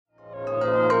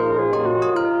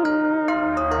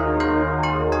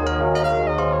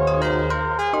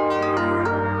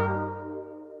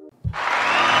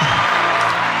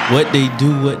What they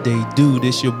do.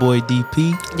 This your boy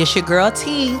DP. This your girl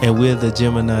T. And we're the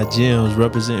Gemini Gems,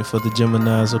 representing for the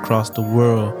Geminis across the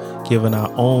world, giving our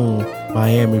own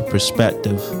Miami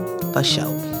perspective. For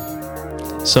sure.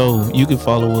 So you can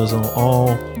follow us on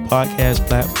all podcast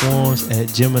platforms at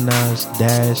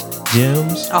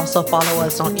Geminis-Gems. Also follow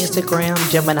us on Instagram,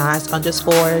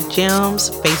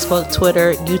 Geminis_Gems, Facebook,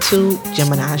 Twitter, YouTube,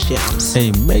 Geminis Gems.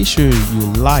 Hey, make sure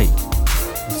you like,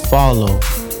 follow,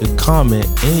 you comment,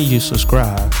 and you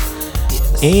subscribe.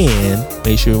 Yes. And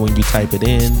make sure when you type it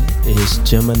in, it's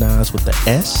Geminis with the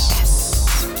S,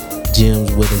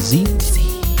 Gems with a Z.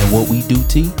 And what we do,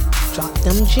 T? Drop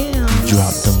them gems.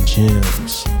 Drop them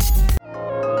gems.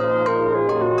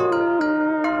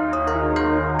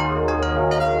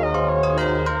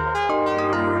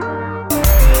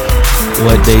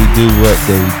 What they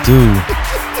do.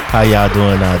 How y'all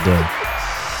doing out there?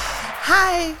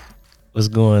 Hi. What's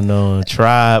going on?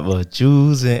 Tribe of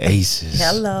Jews and Aces.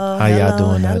 Hello. How y'all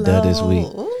doing out there this week?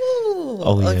 Ooh,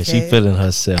 Oh yeah, okay. she feeling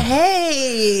herself.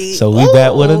 Hey. So we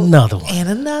back with another one. And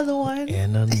another one.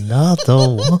 And another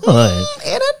one.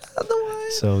 And another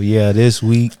one. So yeah, this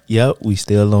week, we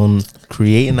still on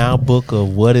creating our book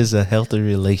of what is a healthy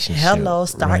relationship. Hello,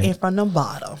 starting right? from the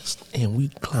bottom. And we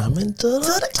climbing to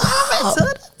the top. To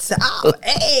the top.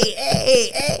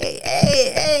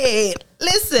 Hey.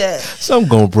 Listen. So I'm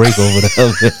gonna break over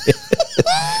the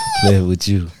play with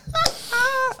you.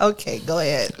 Okay, go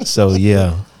ahead. So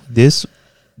yeah, this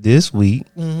week,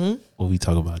 what we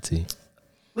talk about, T?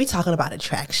 We talking about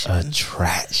attraction.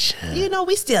 Attraction. You know,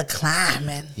 we still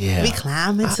climbing. Yeah. We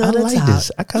climbing to I the like top. this.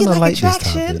 I kind You of like this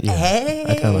attraction? topic. Yeah. Hey,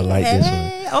 I kind of like this one.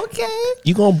 hey, okay.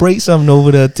 You gonna break something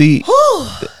over there, T? Whew.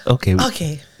 Okay.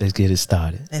 Okay, Let's get it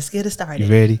started. let's get it started.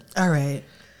 You ready? All right.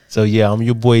 So yeah, I'm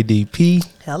your boy DP.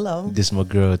 Hello. This is my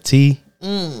girl T.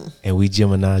 And we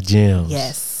Gemini Gems.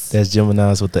 Yes. That's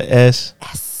Geminis with the S.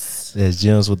 Yes. That's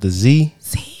Gems with the Z.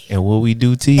 See. And what we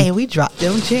do, T? And we drop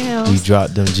them gems. We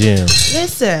drop them gems.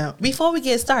 Listen, before we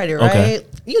get started, Okay. right?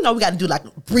 You know, we got to do like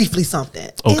briefly something.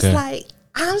 Okay. It's like,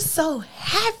 I'm so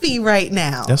happy right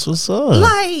now. That's what's up.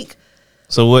 like,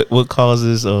 So what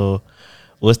causes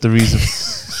what's the reason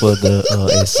for the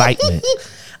excitement?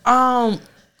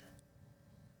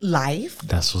 life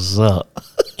That's what's up.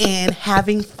 and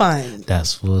having fun.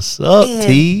 That's what's up, And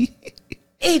T.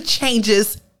 It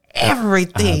changes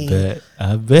everything.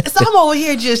 I bet. So I'm over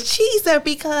here just cheesing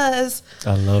because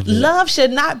I love it. love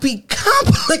should not be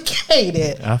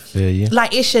complicated. I feel you.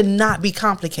 Like, it should not be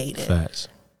complicated. Facts.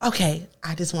 Okay,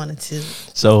 I just wanted to.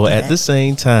 So Okay. at the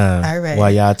same time, All right.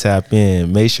 while y'all tap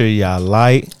in, make sure y'all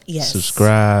like, Yes.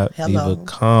 subscribe, Hello. leave a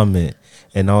comment,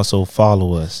 and also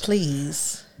follow us.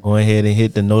 Please. Go ahead and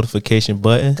hit the notification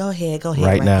button. Go ahead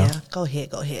Right now. there. Go ahead.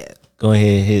 Go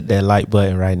ahead and hit that like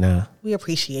button right now. We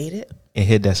appreciate it. And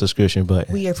hit that subscription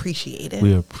button. We appreciate it.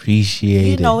 We appreciate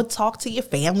You it. know, talk to your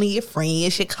family, your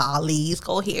friends, your colleagues.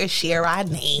 Go here, share our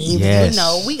names. Yes. You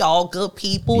know, we all good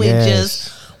people Yes. and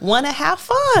just want to have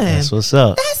fun. That's what's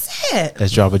up. That's it.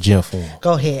 Let's drop a gem for 'em.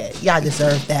 Go ahead. Y'all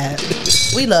deserve that.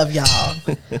 We love y'all.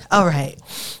 All right.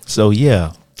 So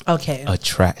yeah, Okay.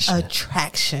 attraction.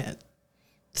 Attraction.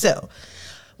 So,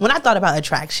 when I thought about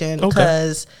attraction, Okay.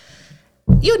 because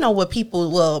you know what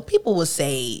people will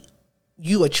say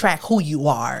you attract who you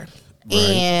are. Right.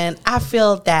 And I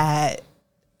feel that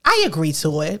I agree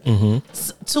to it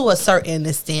to a certain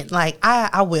extent. Like,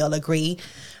 I will agree.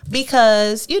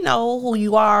 Because you know who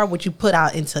you are, what you put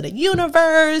out into the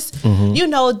universe, you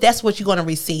know, that's what you're going to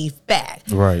receive back.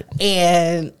 Right.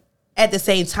 And at the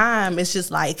same time, it's just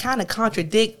like kind of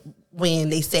contradict when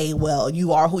they say, well,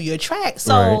 you are who you attract.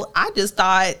 So Right. I just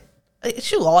thought,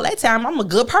 shoot, all that time I'm a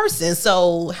good person.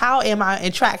 So how am I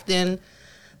attracting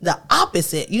the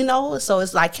opposite, you know? So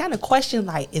it's like kind of question,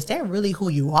 like, is that really who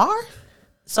you are?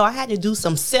 So I had to do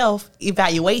some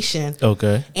self-evaluation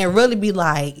Okay. and really be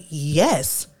like,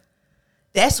 yes,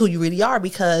 that's who you really are,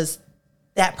 because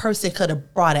that person could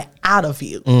have brought it out of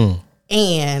you.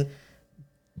 And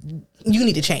you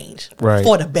need to change Right.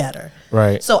 for the better.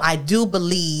 Right. So I do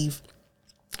believe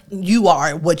you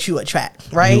are what you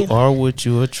attract, right? You are what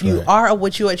you attract. You are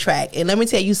what you attract. And let me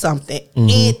tell you something.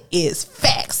 It is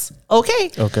facts.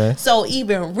 Okay? Okay. So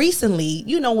even recently,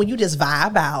 you know, when you just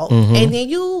vibe out and then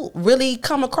you really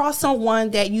come across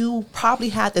someone that you probably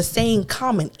have the same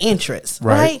common interests,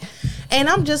 Right. right? And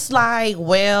I'm just like,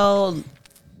 well,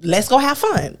 let's go have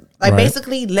fun. Like, Right.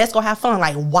 basically, let's go have fun.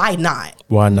 Like, why not?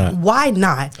 Why not? Why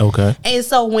not? Okay. And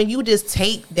so when you just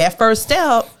take that first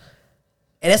step,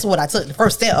 and that's what I took, the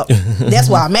first step, that's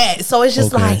where I'm at. So it's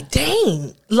just Okay. like,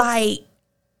 dang, like,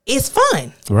 it's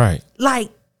fun. Right. Like,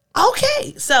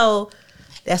 okay. So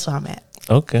that's where I'm at.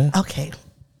 Okay. Okay.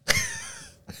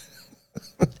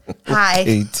 Hi.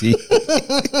 KT.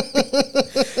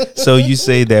 So you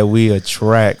say that we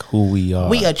attract who we are.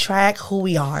 We attract who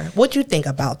we are. What you think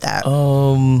about that?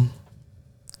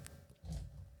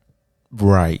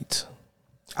 Right.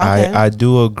 Okay. I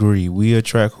do agree. We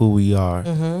attract who we are.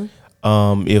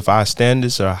 If our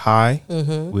standards are high,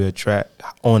 we attract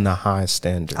on the high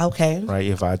standard. Okay. Right.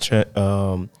 If our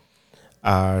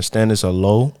standards are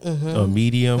low or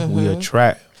medium, we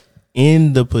attract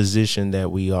in the position that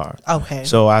we are. Okay.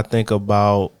 So I think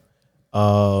about,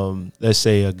 let's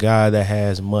say a guy that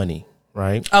has money,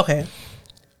 right? Okay.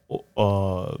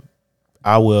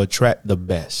 I will attract the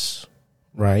best,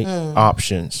 right?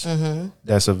 Options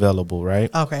that's available,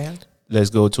 right? Okay. Let's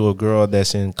go to a girl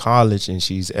that's in college and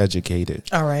she's educated.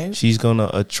 All right. She's going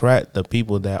to attract the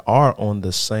people that are on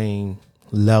the same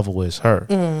level as her,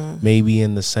 maybe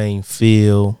in the same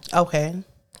field, Okay.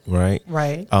 right?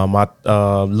 Right. I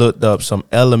looked up some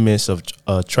elements of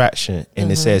attraction and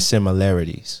it says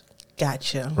similarities,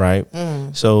 Gotcha. right?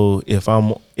 So if I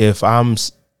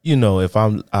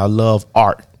love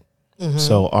art.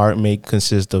 So art may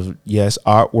consist of, yes,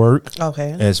 artwork,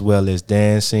 Okay. as well as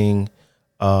dancing,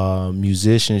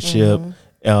 musicianship,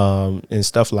 and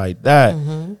stuff like that.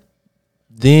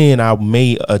 Then I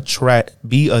may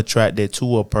be attracted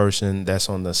to a person that's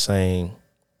on the same,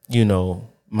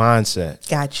 mindset.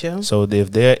 Gotcha. So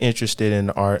if they're interested in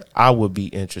art, I would be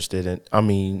interested in. I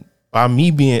mean, by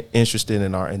me being interested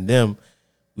in art and them,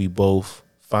 we both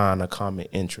find a common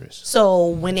interest. So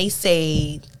when they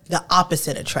say the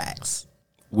opposite attracts,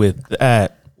 With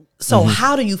that, so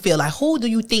how do you feel? Like, who do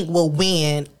you think will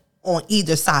win on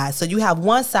either side? So you have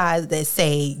one side that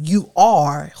say you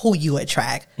are who you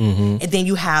attract, and then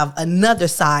you have another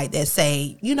side that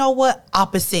say, you know what,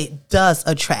 opposite does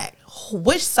attract.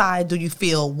 Which side do you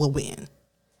feel will win?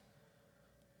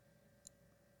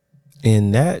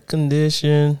 in that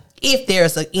condition, If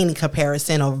there's any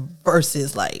comparison or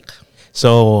versus, like,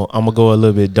 so I'm gonna go a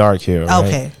little bit dark here. Right?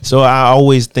 Okay. So I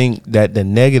always think that the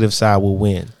negative side will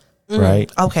win,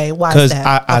 right? okay, why is Because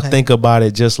that? I Okay. think about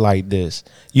it just like this.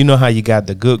 You know how you got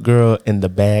the good girl and the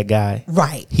bad guy?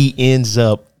 Right. He ends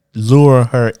up luring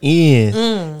her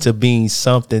in to being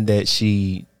something that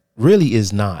she really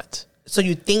is not. So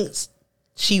you think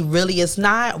she really is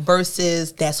not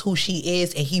versus that's who she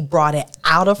is and he brought it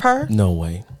out of her? No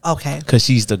way. Okay. Because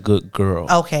she's the good girl.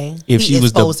 Okay. If he she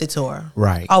was the- exposed it to her.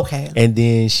 Right. Okay. And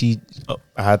then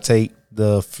I take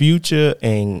the Future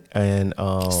and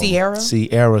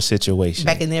Sierra situation.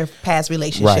 Back in their past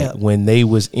relationship. Right. When they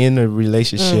was in a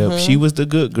relationship, she was the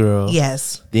good girl.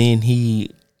 Yes. Then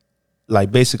he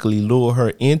basically lure her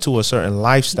into a certain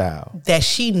lifestyle. That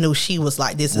she knew she was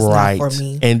like, this is Right. not for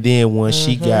me. And then when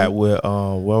she got with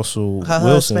Russell Her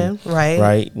Wilson, husband, right.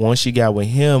 Right. Once she got with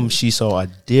him, she saw a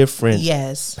different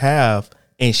Yes. path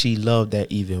and she loved that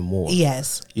even more.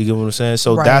 Yes. You get what I'm saying?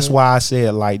 So Right. that's why I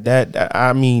said like that.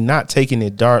 I mean, not taking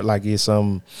it dark like it's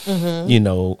some,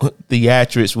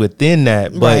 theatrics within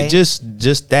that, but Right.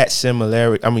 just that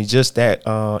similarity. I mean, just that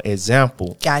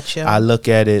example. Gotcha. I look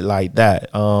at it like that,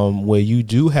 where you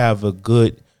do have a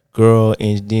good girl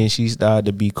and then she started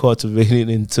to be cultivated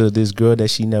into this girl that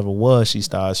she never was. She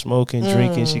started smoking,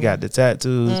 drinking. She got the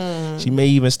tattoos. She may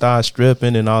even start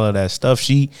stripping and all of that stuff.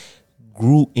 She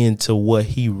grew into what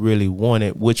he really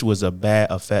wanted, which was a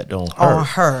bad effect on her. On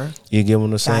her. You get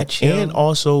what I'm saying? Got you. And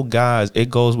also guys, it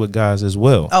goes with guys as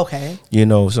well. Okay.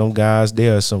 Some guys,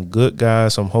 there are some good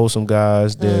guys, some wholesome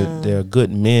guys, they're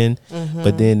good men,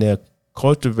 but then they're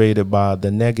cultivated by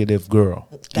the negative girl,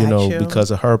 Got you.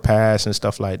 because of her past and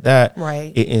stuff like that.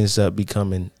 Right. It ends up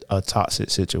becoming a toxic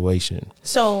situation.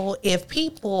 So if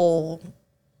people,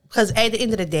 because at the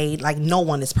end of the day, like, no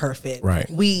one is perfect. Right.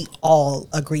 We all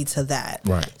agree to that.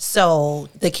 Right. So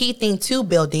the key thing to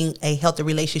building a healthy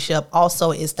relationship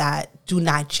also is that do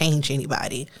not change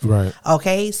anybody. Right.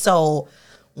 Okay. So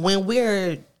when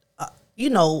we're,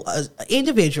 an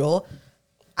individual,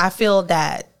 I feel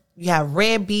that you have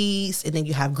red bees and then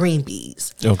you have green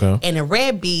bees. Okay. And the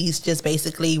red bees just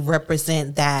basically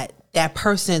represent that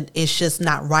person is just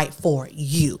not right for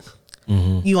you.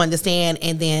 You understand?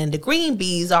 And then the green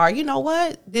bees are, you know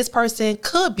what? This person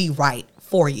could be right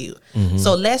for you.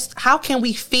 So how can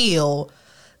we fill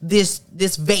this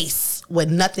vase with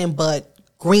nothing but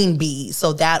green bees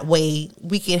so that way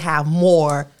we can have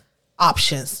more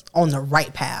options on the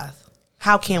right path?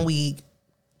 How can we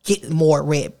get more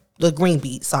green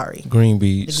bees? Green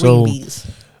bees. The So green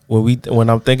bees. when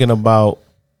I'm thinking about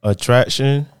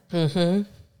attraction,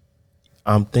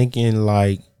 I'm thinking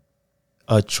like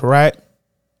attract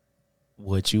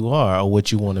what you are or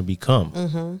what you want to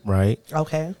become, right?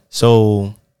 Okay.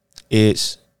 So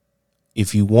it's,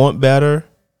 if you want better,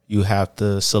 you have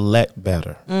to select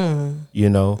better. You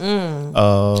know,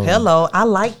 Hello, I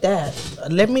like that.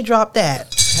 Let me drop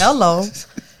that. Hello,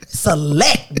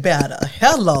 select better.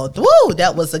 Hello, woo,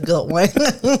 that was a good one.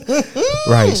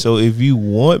 right. So if you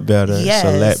want better, Yes.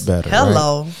 select better.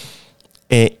 Hello. Right?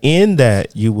 And in that,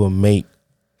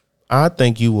 I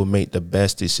think you will make the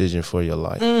best decision for your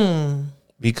life.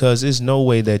 Because there's no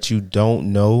way that you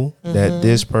don't know that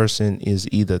this person is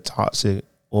either toxic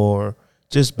or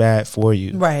just bad for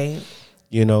you. Right.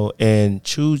 You know, and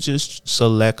just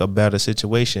select a better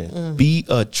situation. Be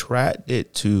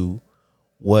attracted to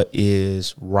what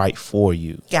is right for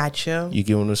you. Gotcha. You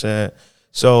get what I'm saying?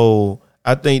 So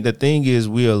I think the thing is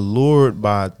we are lured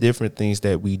by different things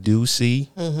that we do see,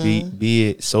 be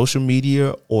it social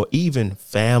media or even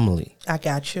family, I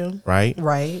got you. right?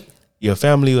 Right. Your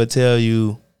family will tell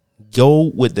you,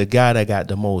 go with the guy that got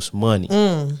the most money.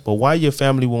 But why your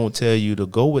family won't tell you to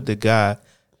go with the guy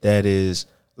that is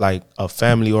like a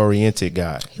family-oriented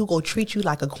guy? He'll go treat you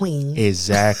like a queen.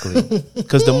 Exactly.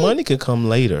 Because the money could come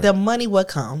later, The money will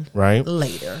come right?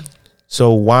 later.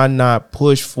 So why not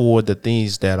push for the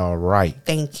things that are right?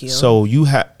 Thank you. So you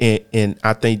have, and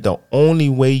I think the only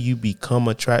way you become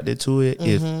attracted to it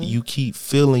if you keep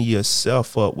filling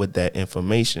yourself up with that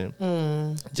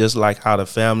information, just like how the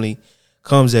family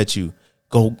comes at you.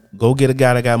 Go get a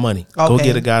guy that got money. Go Okay.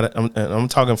 get a guy that, I'm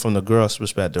talking from the girl's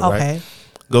perspective, Okay. right?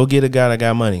 Go get a guy that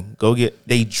got money.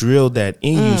 They drilled that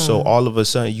in you. So all of a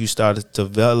sudden you started to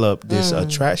develop this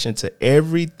attraction to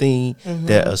everything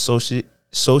that associate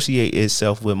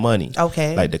itself with money.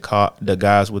 Okay. Like the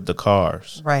guys with the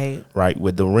cars, Right. right?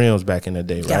 With the rims back in the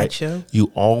day, right? Gotcha.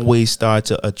 You always start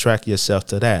to attract yourself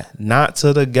to that, not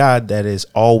to the guy that is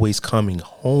always coming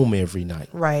home every night.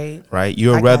 Right. Right?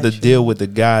 You'd I rather got you. deal with the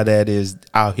guy that is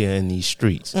out here in these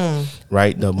streets.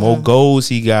 Right? The more goals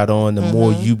he got on, the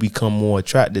more you become more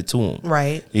attracted to him.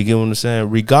 Right. You get what I'm saying?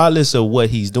 Regardless of what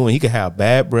he's doing, he could have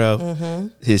bad breath,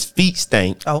 his feet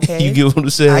stink. Okay. You get what I'm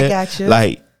saying? I got you.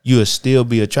 Like, you'll still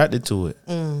be attracted to it.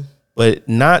 But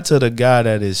not to the guy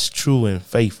that is true and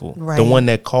faithful. Right. The one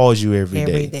that calls you every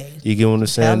Every day. day. You get what I'm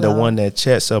saying? The Hello. one that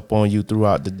checks up on you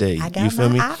throughout the day. I got You feel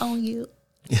my me? eye on you.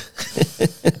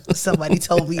 Somebody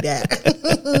told me that.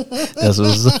 That's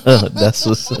what's up. That's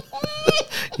what's up.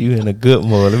 You in a good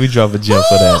mood. Let me drop a gem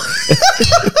for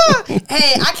that.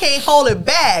 Hey, I can't hold it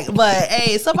back. But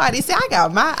hey, somebody said I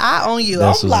got my eye on you.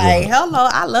 That's I'm what's like, up. hello,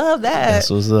 I love that. That's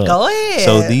what's up. Go ahead.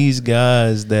 So these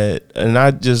guys that, and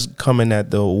not just coming at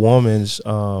the woman's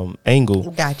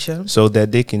angle, Gotcha. so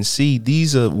that they can see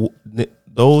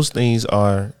those things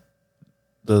are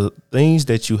the things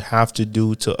that you have to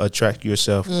do to attract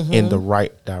yourself in the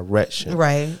right direction.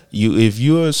 Right. If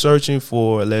you're searching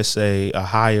for, let's say, a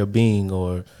higher being,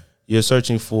 or you're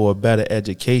searching for a better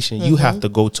education, you have to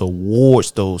go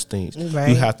towards those things. Right.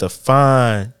 You have to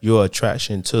find your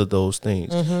attraction to those things.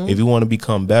 If you want to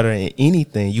become better in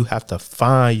anything, you have to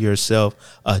find yourself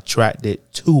attracted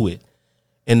to it.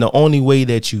 And the only way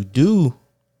that you do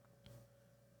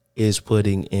is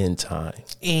putting in time.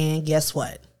 And guess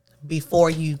what? Before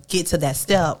you get to that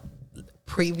step,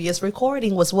 previous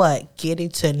recording was what? Getting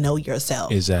to know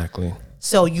yourself. Exactly.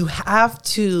 So you have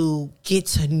to get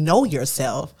to know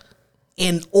yourself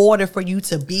in order for you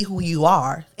to be who you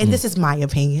are. And this is my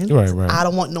opinion. Right. I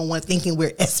don't want no one thinking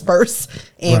we're experts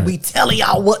and Right. we telling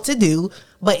y'all what to do.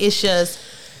 But it's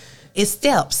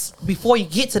steps before you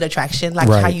get to the attraction, like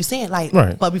Right. how you saying, like.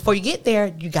 Right. But before you get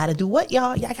there, you got to do what,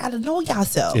 y'all? Y'all got to know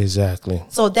yourself. Exactly.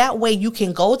 So that way you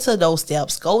can go to those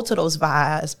steps, go to those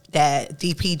vibes that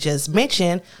DP just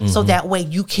mentioned. So that way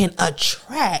you can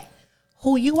attract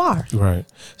who you are. Right.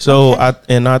 So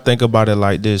I think about it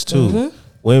like this too.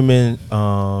 Women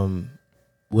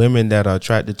that are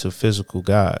attracted to physical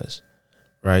guys,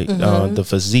 right? The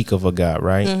physique of a guy,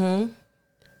 right?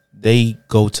 They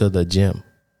go to the gym.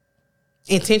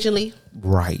 Intentionally?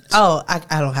 Right. Oh,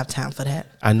 I don't have time for that.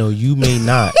 I know you may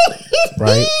not,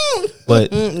 right?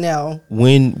 But No.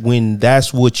 when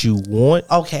that's what you want,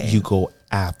 Okay. you go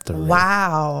after it.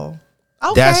 Wow.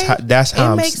 Okay. That's how it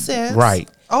I'm makes sense. Right.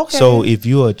 Okay. So if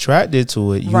you're attracted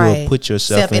to it, you will put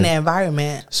yourself Step in the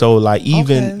environment. So like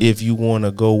even Okay. if you want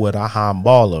to go with a high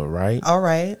baller, right? All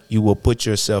right. You will put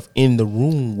yourself in the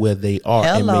room where they are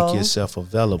and Hello. make yourself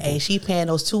available. Hey, she paying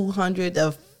those $200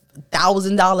 to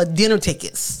 $1,000 dinner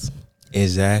tickets.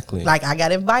 Exactly. Like I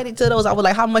got invited to those. I was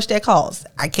like, how much that cost?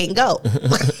 I can't go.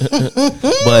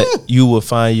 But you will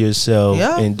find yourself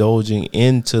Yeah. indulging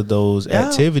into those Yeah.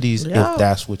 activities Yeah. if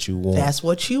that's what you want. That's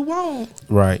what you want.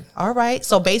 right. All right.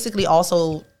 So basically,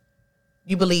 also,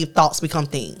 you believe thoughts become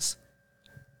things.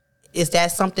 Is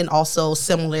that something also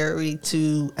similar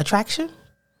to attraction?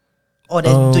 Or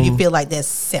do you feel like they're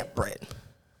separate?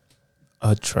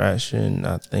 Attraction,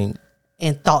 I think.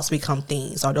 And thoughts become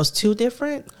things. Are those two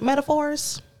different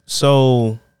metaphors?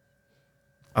 So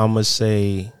I'm going to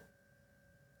say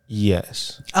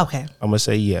yes. Okay. I'm going to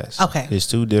say yes. Okay. It's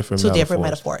two different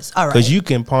metaphors. All right. Because you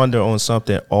can ponder on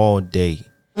something all day.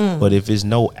 But if there's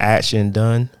no action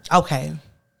done, okay,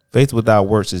 faith without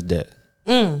works is dead.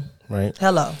 Right?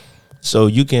 Hello. So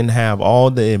you can have all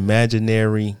the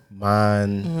imaginary,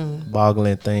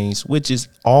 mind-boggling things, which is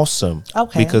awesome.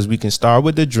 Okay. Because we can start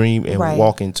with the dream and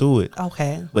walk into it.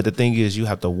 Okay. But the thing is, you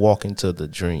have to walk into the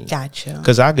dream. Gotcha.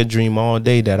 Because I could dream all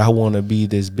day that I want to be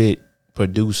this big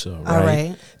producer, right? All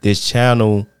right. This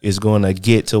channel is going to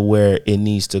get to where it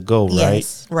needs to go,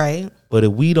 Yes, right? But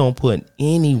if we don't put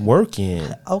any work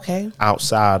in Okay.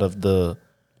 outside of the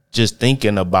just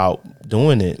thinking about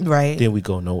doing it, Right. then we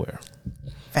go nowhere.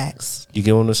 Facts. You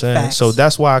get what I'm saying? Facts. So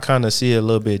that's why I kind of see it a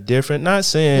little bit different. Not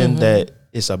saying that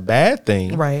it's a bad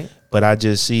thing, Right. but I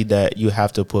just see that you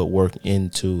have to put work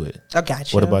into it. I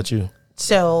got you. What about you?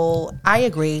 So I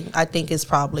agree. I think it's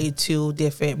probably two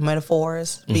different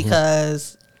metaphors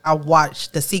because I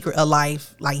watched The Secret of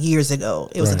Life like years ago.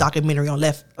 It was a documentary on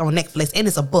Netflix, and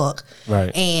it's a book.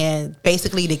 Right. And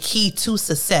basically the key to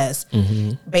success,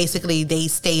 basically they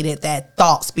stated that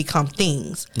thoughts become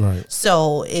things. Right.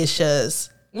 So it's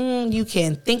just, you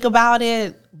can think about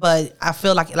it, but I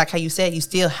feel like how you said, you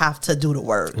still have to do the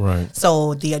work. Right.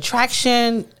 So the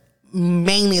attraction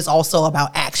mainly is also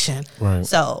about action. Right.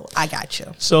 So I got you.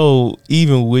 So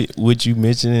even with you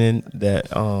mentioning that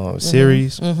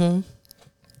series,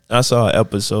 I saw an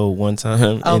episode one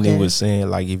time and it was saying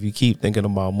like if you keep thinking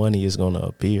about money, it's gonna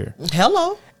appear.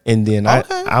 Hello. And then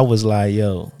I was like,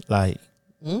 yo, like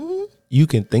you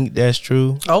can think that's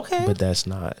true, Okay. but that's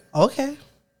not. Okay.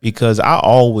 Because I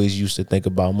always used to think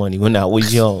about money when I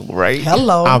was young, right?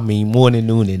 Hello. I mean, morning,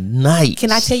 noon, and night.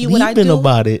 Can I tell you what I Sleeping do?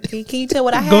 about it. Can you tell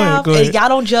what I have? Go ahead, go ahead. And y'all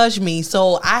don't judge me.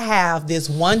 So I have this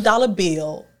 $1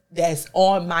 bill that's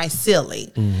on my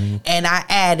ceiling, and I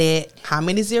added how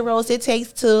many zeros it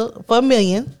takes for a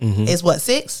million. Is what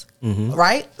 6,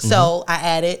 right? So I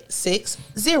added 6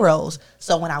 zeros.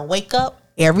 So when I wake up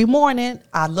every morning,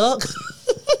 I look.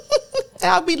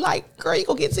 I'll be like, girl, you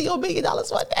gonna get to your $1 million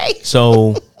one day.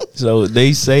 So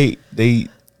they say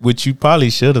what you probably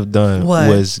should have done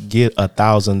was get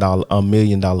 $1,000, $1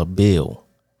 million bill.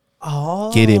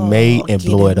 Oh, get it made and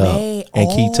blow it up and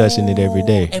keep touching it every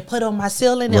day. And put on my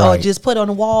ceiling or just put on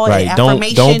the wall. Right. And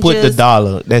Don't put the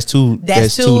dollar. That's too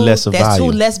less of value. That's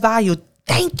too less value.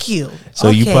 Thank you. So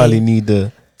you probably need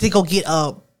to go get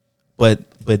up. But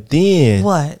then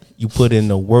what? You put in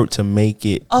the work to make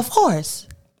it. Of course.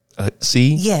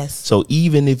 See? Yes. So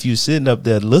even if you're sitting up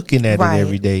there looking at it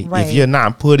every day, if you're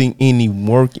not putting any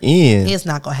work in, it's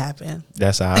not gonna happen.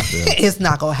 That's how I feel. It's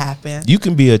not gonna happen. You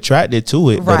can be attracted to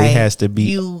it, but it has to be.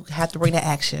 You have to bring the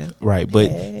action. Right,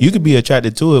 but you can be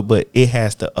attracted to it, but it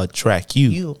has to attract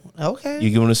you. Okay?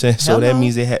 You get what I'm saying? So that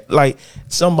means it had, like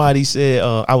somebody said.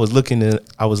 I was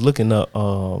looking up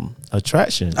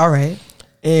attraction. All right.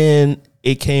 And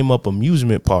it came up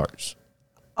amusement parks.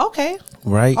 Okay.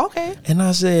 Right? Okay. And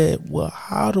I said, well,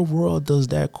 how the world does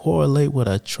that correlate with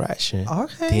attraction?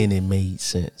 Okay. Then it made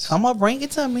sense. Come on, bring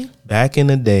it to me. Back in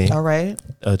the day, all right,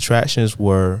 attractions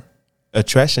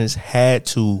had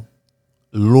to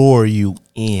lure you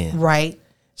in. Right.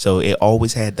 So it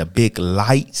always had the big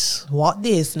lights. Walt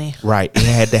Disney. Right. It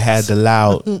had to have the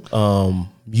loud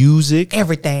music.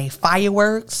 Everything.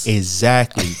 Fireworks.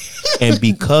 Exactly. And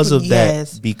because of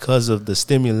that, because of the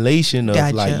stimulation of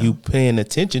like you paying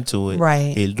attention to it,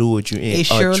 right, it lured you in. It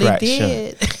surely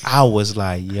did. I was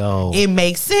like, yo. It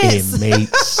makes sense. It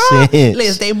makes sense.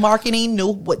 Liz, they marketing knew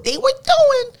what they were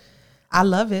doing. I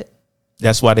love it.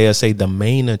 That's why they'll say the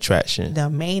main attraction. The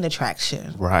main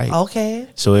attraction. Right. Okay.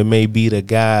 So it may be the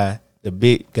guy, the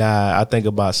big guy. I think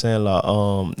about Sandler,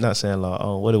 not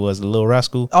Sandler, what it was, the Little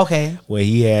Rascal. Okay. Where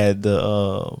he had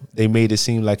they made it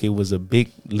seem like it was a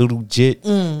big little jet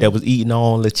that was eating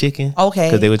all the chicken. Okay.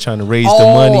 Because they were trying to raise the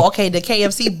money. Okay, the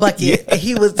KFC bucket. Yeah.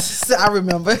 He was, I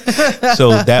remember.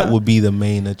 So that would be the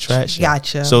main attraction.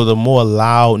 Gotcha. So the more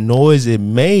loud noise it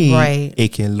made, right,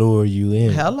 it can lure you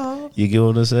in. Hello. You get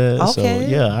what I'm saying? Okay. So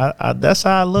yeah, I that's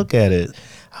how I look at it.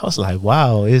 I was like,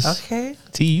 wow, it's okay.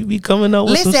 T, you be coming up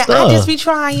with some stuff. Listen, I just be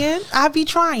trying. I be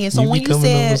trying. So when you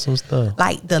said some stuff,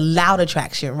 like the loud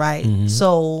attraction, right? Mm-hmm.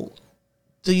 So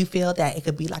do you feel that it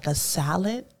could be like a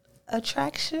silent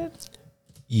attraction?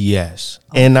 Yes.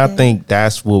 Okay. And I think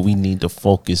that's what we need to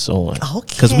focus on.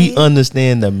 Okay. Because we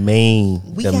understand the main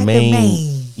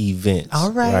events.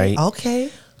 All right.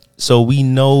 Okay. So we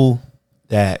know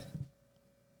that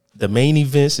the main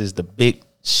events is the big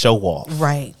show off.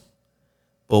 Right.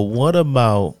 But what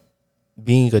about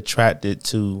being attracted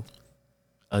to,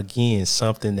 again,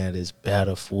 something that is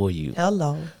better for you?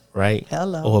 Hello. Right?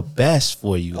 Hello. Or best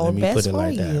for you. Or Let me best put it for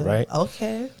like you. that, right?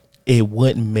 Okay. It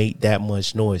wouldn't make that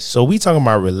much noise. So we talking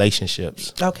about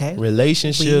relationships. Okay.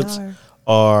 Relationships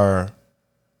are,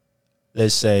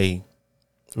 let's say,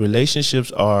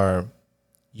 relationships are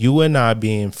you and I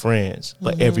being friends,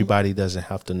 but everybody doesn't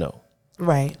have to know.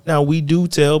 Right. Now, we do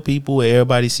tell people,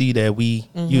 everybody see that we,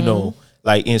 you know,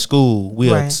 like in school,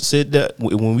 we'll sit there.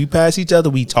 When we pass each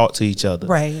other, we talk to each other.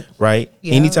 Right. Right.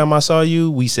 Yeah. Anytime I saw you,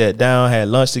 we sat down, had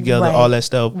lunch together, all that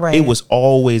stuff. Right. It was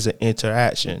always an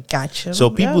interaction. Gotcha.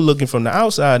 So people looking from the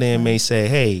outside in may say,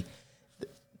 hey,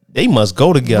 they must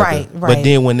go together. Right. But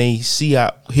then when they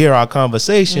hear our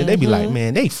conversation, they be like,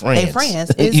 man, they friends. They friends.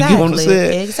 Exactly. You get what I'm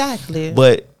saying? Exactly.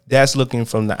 But that's looking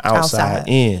from the outside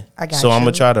in. I got so I'm you.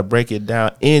 going to try to break it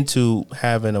down into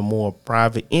having a more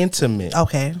private, intimate.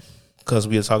 Okay. Because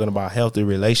we are talking about healthy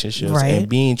relationships Right. and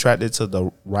being attracted to the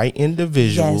right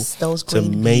individual Yes, those to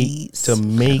green make bees. to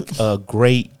make a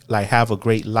great, like, have a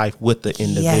great life with the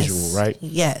individual, Yes. right?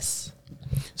 Yes.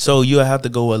 So you'll have to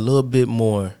go a little bit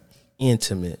more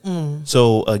intimate.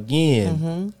 So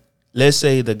again, let's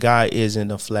say the guy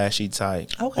isn't a flashy type,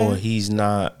 Okay. or he's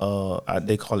not.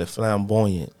 They call it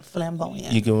flamboyant.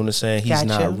 Flamboyant. You get what I'm saying? He's Gotcha.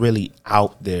 not really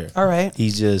out there. All right.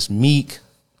 He's just meek.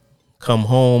 Come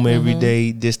home every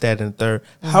day, this, that, and the third.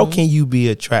 How can you be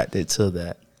attracted to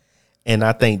that? And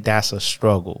I think that's a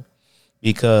struggle,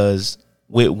 because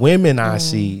with women, I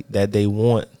see that they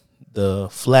want the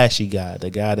flashy guy, the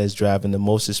guy that's driving the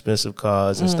most expensive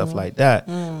cars and stuff like that,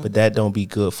 but that don't be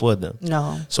good for them.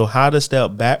 No. So how to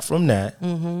step back from that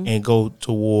and go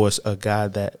towards a guy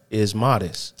that is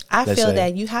modest? I let's feel say.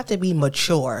 that you have to be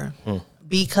mature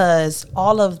because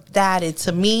all of that,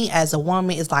 to me as a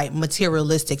woman, is like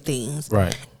materialistic things.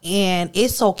 Right. And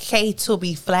it's okay to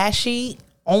be flashy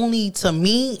only to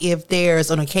me if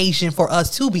there's an occasion for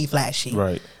us to be flashy.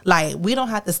 Right. Like, we don't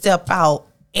have to step out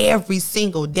every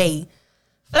single day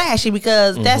flashy,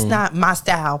 because that's not my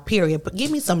style, period. But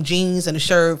give me some jeans and a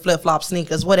shirt, flip-flop,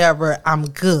 sneakers, whatever, I'm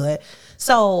good.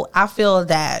 So I feel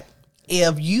that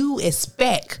if you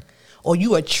expect or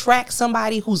you attract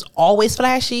somebody who's always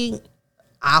flashy,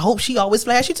 I hope she always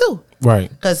flashy too. Right.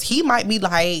 Because he might be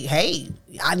like, hey,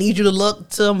 I need you to look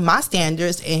to my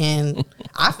standards, and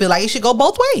I feel like it should go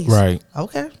both ways. Right.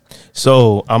 Okay.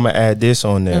 So I'm gonna add this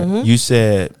on there. You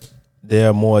said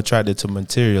they're more attracted to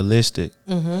materialistic.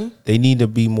 They need to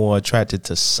be more attracted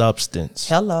to substance.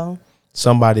 Hello.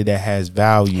 Somebody that has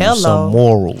value, Hello. some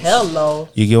morals. Hello.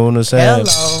 You get what I'm saying?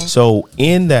 Hello. So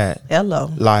in that, Hello.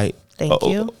 like, Thank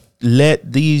you. let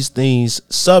these things,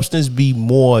 substance, be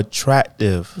more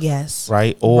attractive, Yes.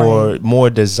 right? Or more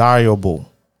desirable,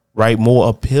 right? More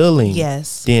appealing,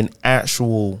 Yes. than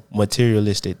actual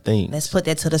materialistic things. Let's put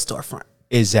that to the storefront.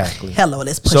 Exactly. Hello.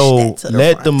 Let's push So that to the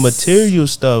let front. the material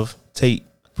stuff take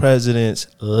precedence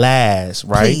last,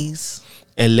 right? Please.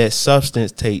 And let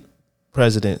substance take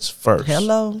precedence first.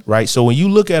 Hello. Right? So when you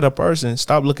look at a person,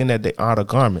 stop looking at the outer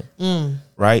garment. Mm.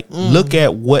 Right? Look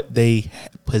at what they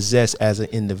possess as an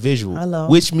individual. Hello.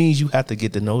 Which means you have to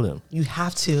get to know them. You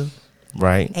have to.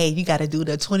 Right? Hey, you got to do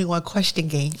the 21 question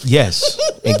game. Yes.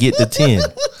 And get to 10. And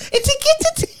to get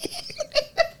to 10.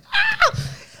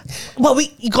 Well,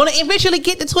 you're going to eventually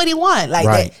get to 21. Like,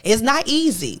 Right. that. It's not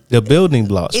easy. The building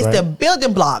blocks, It's right? the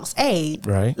building blocks. Hey,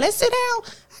 Right. let's sit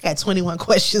down. I got 21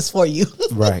 questions for you.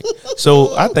 Right.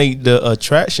 So I think the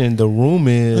attraction, the room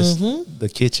is the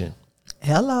kitchen.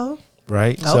 Hello.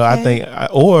 Right. So I Okay. think,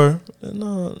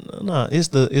 no, it's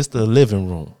the living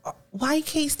room, Why you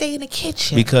can't stay in the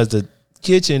kitchen? because the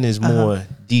kitchen is more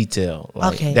detailed.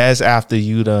 Like, Okay. that's after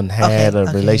you done had Okay, a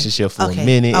okay, relationship for okay, a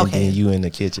minute, and okay. then you in the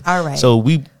kitchen. All right. So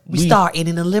we starting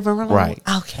in the living room? Right.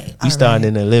 Okay. We starting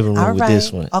in the living room All with right.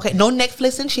 this one. Okay. No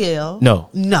Netflix and chill. No.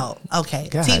 No. Okay.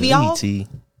 TV Golly, off? T.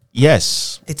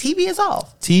 Yes. The TV is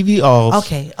off. TV off.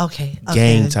 Okay. Okay.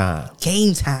 Game time.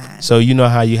 Game time. So you know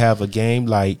how you have a game,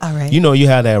 like, All right. you know, you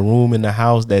have that room in the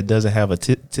house that doesn't have a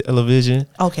television.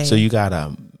 Okay. So you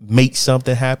gotta make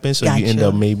something happen. So you end Gotcha.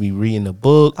 up maybe reading a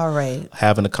book, All right.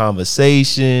 having a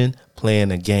conversation,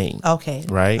 playing a game. Okay.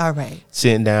 Right. All right.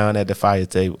 Sitting down at the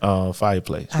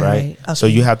fireplace, All right? right. So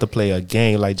Okay. you have to play a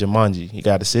game like Jumanji. You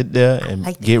got to sit there and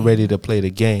like that get game. ready to play the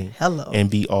game. Hello. And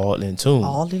be all in tune.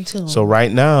 All in tune. So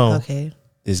right now, Okay.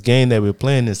 this game that we're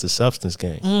playing is the substance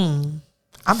game.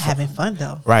 I'm having fun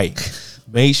though. Right.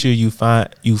 Make sure you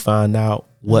find out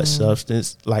what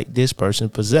substance like this person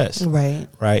possess. Right.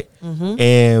 Right.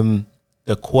 And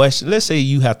the question, let's say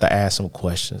you have to ask some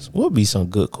questions. What would be some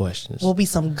good questions? Will be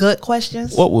some good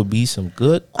questions. What would be some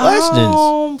good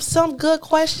questions? Some good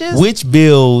questions. Which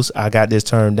builds, I got this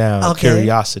term down, Okay.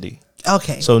 curiosity.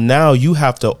 Okay. So now you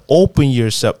have to open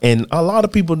yourself. And a lot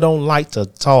of people don't like to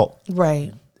talk.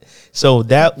 Right. So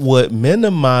that what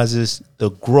minimizes the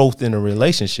growth in a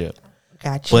relationship.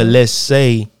 Gotcha. But let's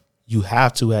say you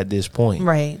have to at this point.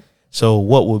 Right. So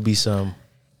what would be some?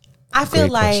 I feel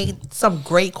Great like question. some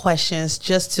great questions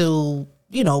just to,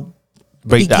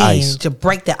 Break the ice. to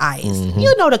break the ice.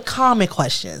 The common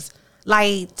questions.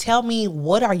 Like, tell me,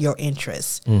 what are your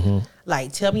interests?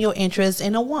 Like, tell me your interests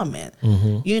in a woman.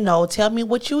 Tell me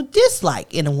what you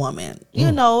dislike in a woman.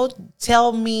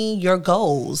 Tell me your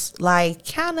goals. Like,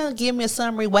 kind of give me a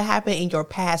summary what happened in your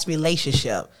past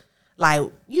relationship. Like,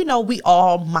 we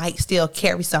all might still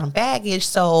carry some baggage.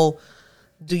 So,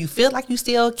 do you feel like you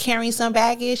still carrying some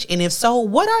baggage? And if so,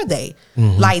 what are they?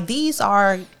 Like, these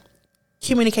are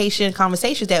communication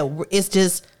conversations that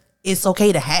it's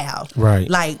okay to have. Right.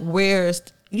 Like, we're,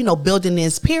 building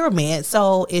this pyramid.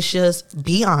 So it's just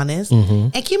be honest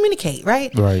and communicate.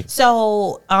 Right. Right.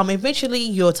 So eventually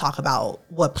you'll talk about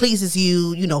what pleases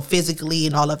you, physically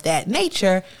and all of that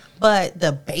nature. But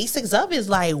the basics of it is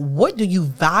like, what do you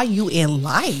value in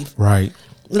life? Right.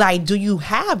 Like, do you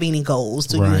have any goals?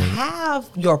 Do you have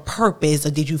your purpose,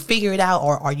 or did you figure it out,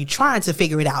 or are you trying to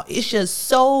figure it out? It's just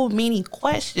so many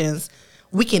questions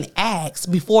we can ask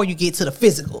before you get to the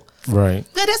physical. Right.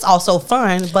 Yeah, that's also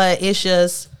fun, but it's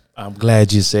just... I'm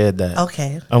glad you said that.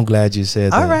 Okay. I'm glad you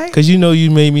said that. All right. Because you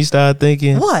made me start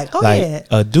thinking. What? Go ahead.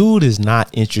 A dude is not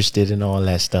interested in all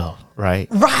that stuff, right?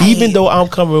 Right. Even though I'm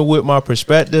coming with my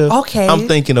perspective, Okay. I'm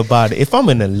thinking about it. If I'm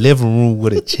in the living room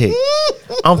with a chick,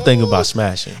 I'm thinking about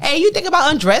smashing. Hey, you think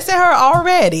about undressing her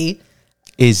already?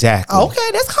 Exactly.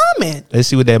 Okay, that's common. Let's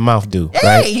see what that mouth do,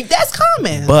 right? Hey, that's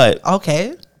common. But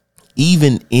okay,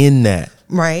 even in that,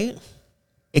 right?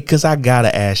 because I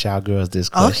gotta ask y'all girls this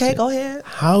question. Okay, go ahead.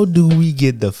 How do we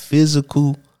get the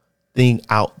physical thing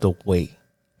out the way?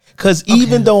 Because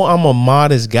even though I'm a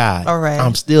modest guy, All right.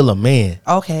 I'm still a man.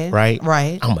 Okay, Right?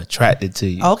 right. I'm attracted to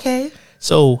you. Okay,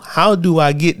 So how do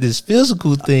I get this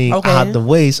physical thing Okay. out the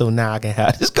way so now I can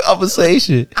have this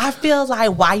conversation? I feel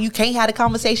like why you can't have the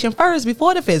conversation first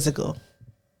before the physical.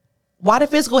 Why the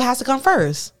physical has to come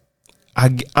first?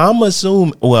 I'm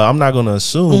assuming. Well, I'm not going to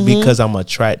assume because I'm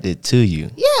attracted to you.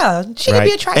 Yeah, she can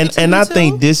be attracted to and you I too.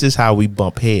 think this is how we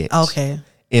bump heads. Okay.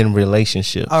 In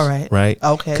relationships. All right. Right.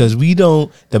 Okay. Because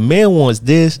the man wants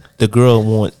this,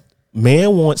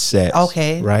 man wants sex.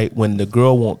 Okay. Right. When the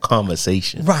girl wants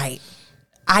conversation. Right.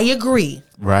 I agree.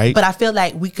 Right. But I feel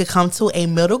like we could come to a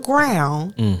middle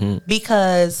ground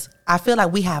because I feel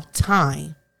like we have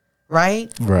time.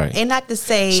 Right. Right. And not to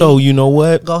say. So you know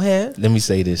what? Go ahead. Let me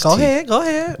say this. Go to you. ahead. Go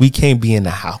ahead. We can't be in the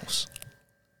house.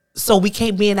 So we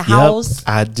can't be in the house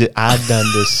I done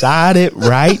decided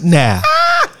right now.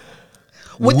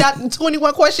 without the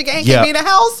 21 question game. Yeah. Can't be in the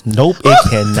house. Nope, it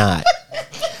cannot.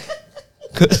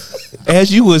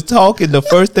 As you was talking, the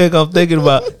first thing I'm thinking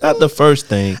about, not the first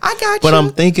thing, I got but you.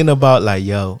 I'm thinking about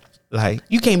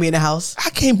You can't be in the house I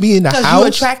can't be in the because house you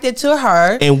attracted to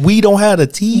her. and we don't have a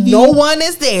TV. No one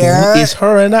is there. It's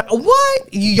her and I.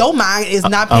 What? Your mind is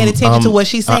not paying attention to what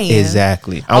she's saying.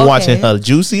 Exactly. I'm Okay. watching her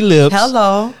juicy lips.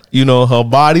 Hello. Her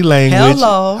body language.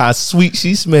 Hello. How sweet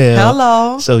she smells.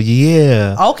 Hello. So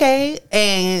yeah. Okay.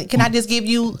 And can I just give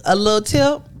you a little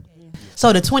tip?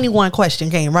 So the 21 question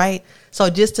game, right? So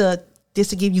just to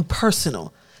give you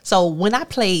personal. So when I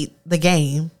played the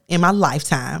game in my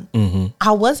lifetime,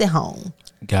 I wasn't home.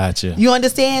 Gotcha. You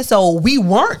understand? So we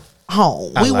weren't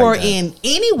home. I We like were that. in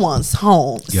anyone's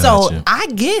home. So Gotcha. I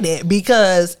get it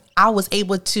because I was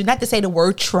able to, not to say the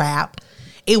word trap,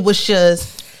 it was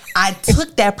just, I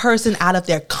took that person out of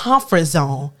their comfort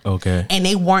zone. Okay. And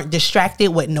they weren't distracted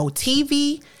with no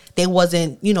TV. They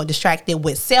wasn't, distracted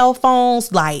with cell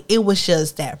phones. Like, it was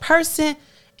just that person.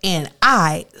 And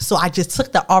so I just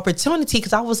took the opportunity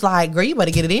because I was like, girl, you better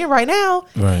get it in right now.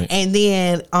 Right. And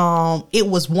then it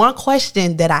was one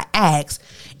question that I asked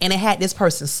and it had this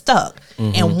person stuck.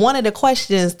 And one of the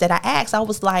questions that I asked, I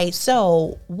was like,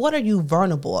 so what are you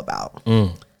vulnerable about?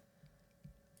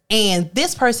 And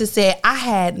this person said, I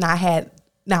had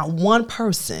not one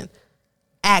person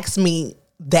ask me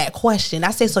that question. I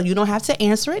said, so you don't have to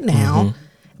answer it now.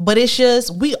 But it's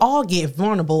just, we all get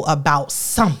vulnerable about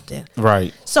something.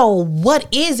 Right. So what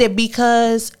is it?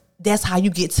 Because that's how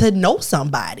you get to know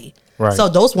somebody. Right. So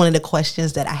those one of the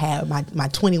questions that I have, my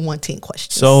 2110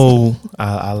 questions. So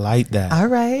I like that. All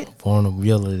right.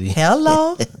 Vulnerability.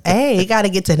 Hello. Hey, you got to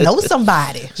get to know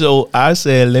somebody. So I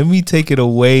said, let me take it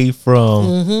away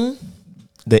from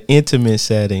the intimate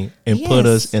setting and put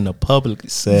Yes. us in a public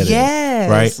setting. Yes.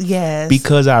 Right? Yes.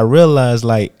 Because I realized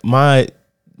like my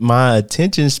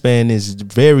attention span is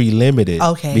very limited.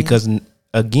 Okay. Because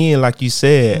again, like you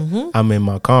said, I'm in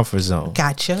my comfort zone.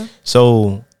 Gotcha.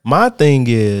 So my thing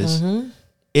is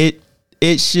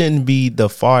it shouldn't be the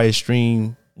far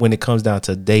extreme when it comes down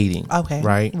to dating. Okay.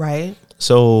 Right? Right.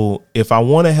 So if I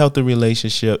want a healthy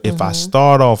relationship, if I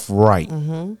start off right,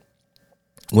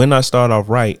 when I start off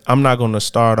right, I'm not going to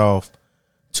start off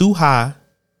too high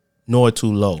nor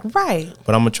too low. Right.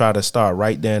 But I'm going to try to start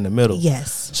right there in the middle.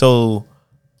 Yes. So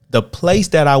the place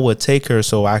that I would take her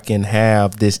so I can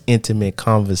have this intimate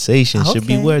conversation should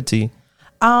be Okay. where, T?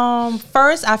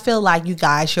 First, I feel like you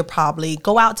guys should probably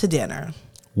go out to dinner.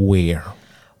 Where?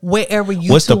 Wherever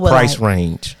you What's two the would price like.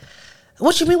 range?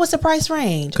 What you mean? What's the price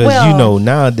range? Because you know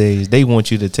nowadays they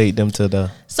want you to take them to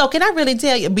the So can I really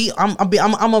tell you?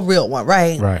 I'm a real one,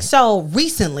 right? Right. So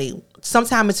recently,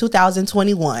 sometime in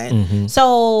 2021, Mm-hmm.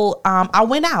 so I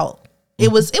went out.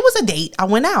 It was a date. I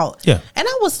went out. Yeah. And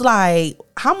I was like,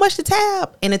 how much the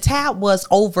tab? And the tab was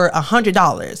over $100.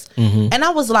 Mm-hmm. And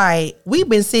I was like, we've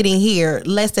been sitting here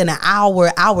less than an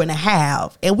hour and a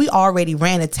half, and we already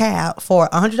ran a tab for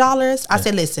 $100. I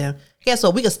said, listen, guess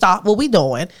what? We can stop what we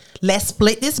doing. Let's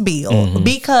split this bill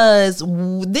because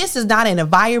this is not an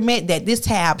environment that this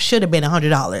tab should have been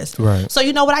 $100. Right. So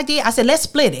you know what I did? I said, let's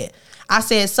split it. I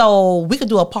said, so we could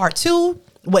do a part two.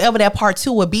 Whatever that part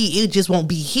two would be, it just won't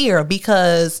be here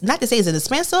because not to say it's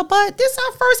expensive, but this is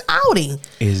our first outing.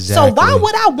 Exactly. So why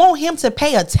would I want him to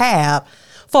pay a tab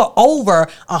for over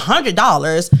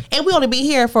 $100 and we only be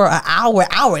here for an hour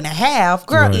and a half?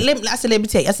 Girl, Right. let me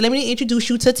tell you. I said, let me introduce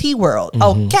you to T World.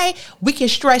 Okay, we can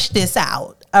stretch this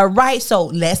out. All right, so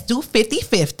let's do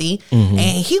 50-50. And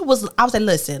I was like,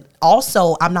 listen,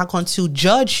 also, I'm not going to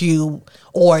judge you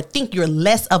or think you're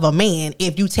less of a man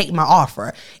if you take my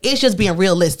offer. It's just being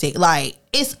realistic. Like,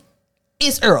 it's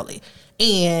early.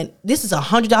 And this is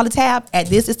 $100 tab at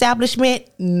this establishment,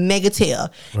 negative.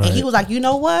 And he Right. was like, you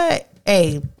know what?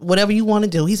 Hey, whatever you want to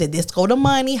do. He said, this go to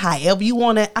money, however you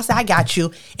want to. I said, I got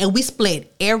you. And we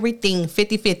split everything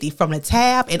 50-50 from the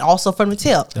tab and also from the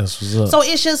tip. That's what's up. So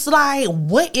it's just like,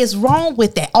 what is wrong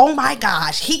with that? Oh my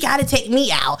gosh, he got to take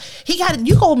me out.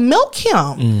 You go milk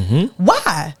him.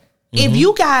 Why? If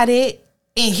you got it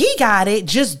and he got it,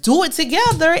 just do it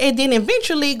together. And then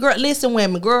eventually, girl, listen,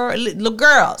 women, little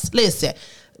girls, listen,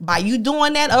 by you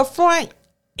doing that up front,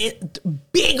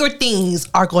 bigger things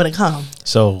are going to come.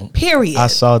 So Period. I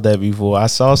saw that before. I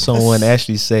saw someone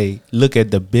actually say, look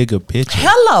at the bigger picture.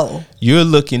 Hello. You're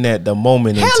looking at the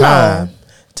moment in Hello. time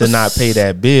to not pay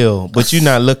that bill, but you're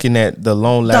not looking at the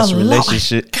long lasting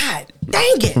relationship. God dang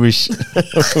it.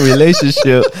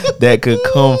 Relationship that could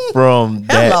come from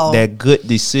Hello. that good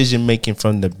decision making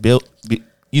from the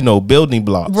building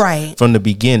blocks Right. from the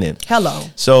beginning. Hello.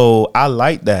 So I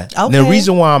like that. Okay. The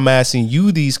reason why I'm asking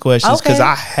you these questions because Okay.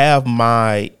 I have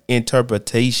my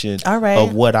interpretation All right.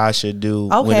 of what I should do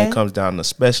when Okay. it comes down to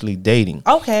especially dating.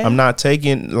 Okay. I'm not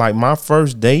taking like my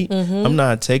first date. I'm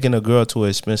not taking a girl to an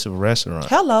expensive restaurant.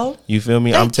 Hello. You feel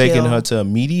me? I'm Thank taking you. her to a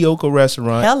mediocre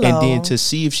restaurant Hello. and then to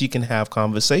see if she can have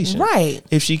conversation. Right.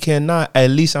 If she cannot,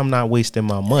 at least I'm not wasting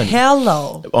my money.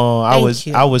 Hello. Thank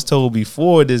you. I was told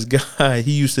before this guy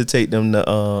he used to take them to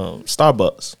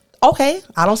Starbucks, Okay.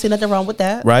 I don't see nothing wrong with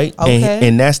that. right? Okay.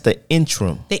 And that's the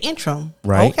interim, The interim.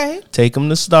 right? Okay. Take them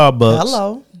to Starbucks.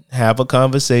 Hello. Have a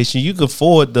conversation. You can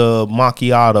afford the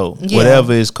macchiato, Yeah.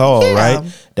 whatever it's called, Yeah. right?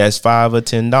 That's $5 or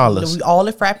 $10. All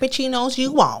the frappuccinos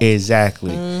you want.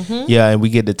 Exactly. Yeah, and we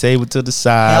get the table to the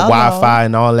side, Hello. Wi-Fi,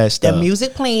 and all that The stuff.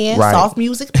 music playing, Right. soft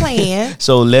music playing.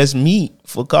 So let's meet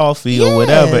for coffee or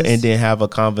whatever, Yes. and then have a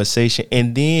conversation.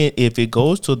 And then if it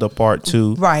goes to the part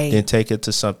two, Right. then take it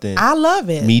to something I love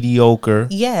it. mediocre.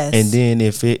 Yes. And then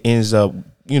if it ends up,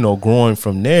 growing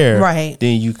from there, Right.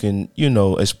 then you can,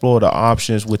 explore the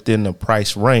options within the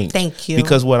price range. Thank you.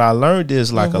 Because what I learned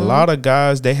is like a lot of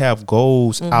guys, they have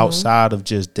goals outside of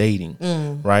just dating,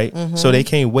 right? So they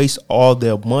can't waste all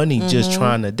their money just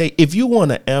trying to date. If you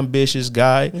want an ambitious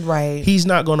guy, Right. he's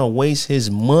not going to waste his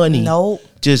money Nope.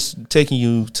 just taking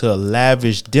you to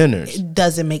lavish dinners. It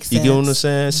doesn't make sense. You get what I'm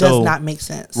saying? Does So- not make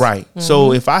sense. Right.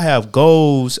 So if I have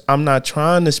goals, I'm not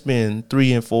trying to spend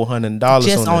 $300 and $400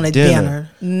 Just on on a a dinner.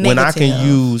 dinner. When I can Negative.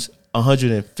 use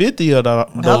 150 of those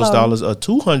Hello. dollars or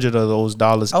 200 of those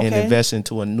dollars and Okay. invest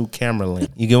into a new camera lens.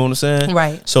 You get what I'm saying?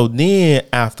 Right. So then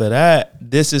after that,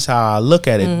 this is how I look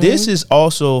at it. This is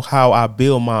also how I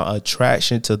build my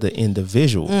attraction to the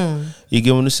individual. You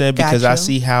get what I'm saying? Because I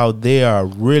see how they are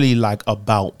really like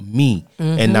about me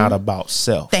and not about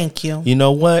self. Thank you. You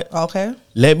know what? Okay.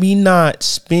 Let me not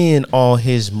spend all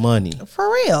his money.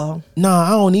 For real. No, I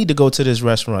don't need to go to this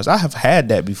restaurant. I have had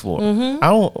that before. I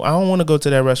don't want to go to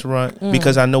that restaurant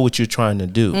because I know what you're trying to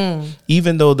do.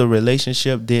 Even though the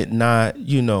relationship did not,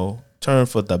 turn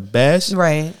for the best.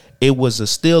 Right. It was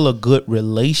still a good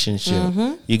relationship.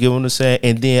 You get what I'm saying?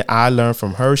 And then I learned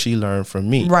from her. She learned from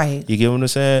me. Right. You get what I'm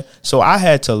saying? So I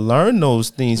had to learn those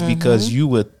things because you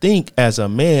would think as a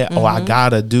man, oh, I got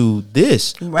to do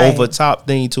this over top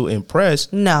thing to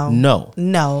impress.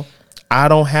 No. I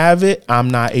don't have it. I'm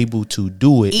not able to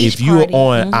do it. If you're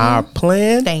on our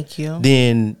plan, thank you,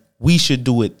 then we should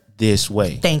do it this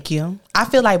way. Thank you. I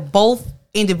feel like both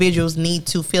individuals need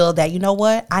to feel that, you know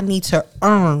what, I need to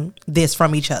earn this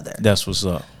from each other. That's what's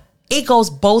up. It goes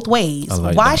both ways.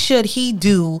 Why should he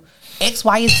do X,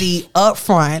 Y, and Z up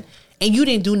front and you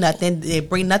didn't do nothing, they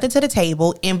bring nothing to the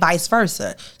table, and vice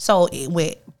versa? So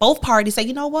with both parties say,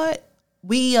 you know what,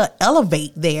 we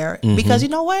elevate there because you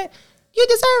know what, you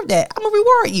deserve that. I'm gonna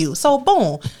reward you. So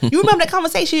boom. You remember that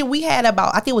conversation we had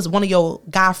about, I think it was one of your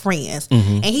guy friends,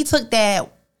 and he took that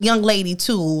young lady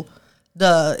to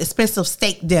the expensive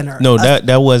steak dinner. No,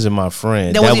 that wasn't my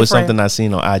friend. That was something I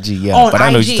seen on IG. Yeah, on but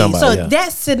I know IG. what you're talking about. So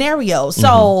that scenario.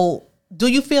 So do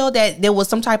you feel that there was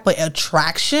some type of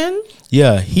attraction?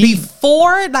 Yeah,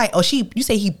 before, like, she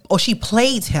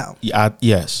played him. Yeah,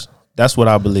 yes, that's what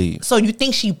I believe. So you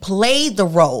think she played the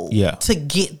role? Yeah. To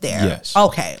get there. Yes.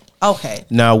 Okay.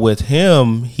 Now with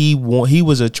him, he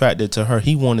was attracted to her.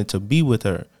 He wanted to be with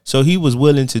her, so he was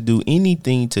willing to do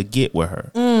anything to get with her.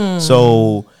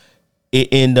 So it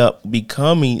ended up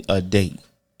becoming a date.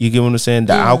 You get what I'm saying?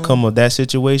 The outcome of that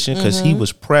situation, because he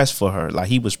was pressed for her. Like,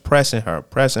 he was pressing her.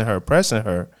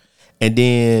 And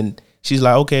then she's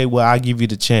like, okay, well, I'll give you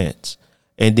the chance.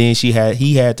 And then he felt like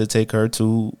he had to take her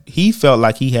to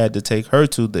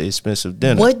the expensive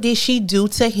dinner. What did she do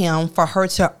to him for her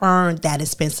to earn that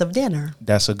expensive dinner?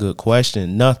 That's a good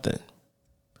question. Nothing.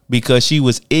 Because she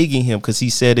was egging him, because he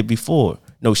said it before.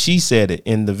 No, she said it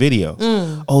in the video.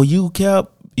 Oh,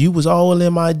 you was all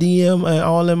in my DM and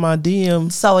all in my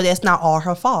DM. So that's not all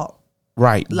her fault.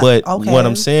 Right. But what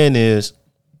I'm saying is,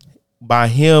 by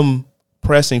him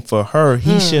pressing for her,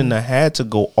 he shouldn't have had to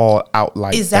go all out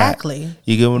like that.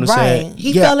 You get what I'm saying?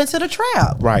 He fell into the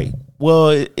trap. Right.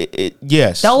 Well,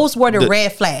 yes. Those were the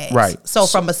red flags. Right. So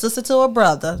from a sister to a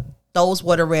brother, those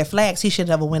were the red flags. He should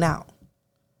never went out.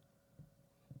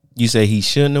 You say he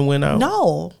shouldn't have went out?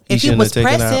 No. If he was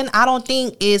pressing, I don't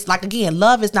think it's like, again,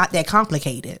 love is not that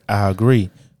complicated. I agree.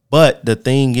 But the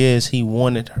thing is, he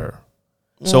wanted her.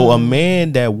 So a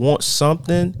man that wants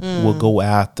something will go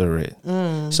after it.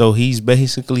 So he's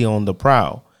basically on the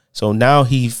prowl. So now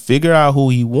he figure out who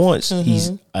he wants.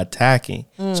 He's attacking.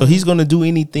 So he's going to do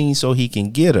anything so he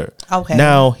can get her. Okay.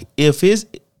 Now, if his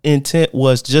intent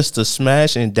was just to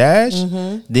smash and dash,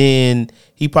 then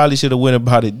he probably should have went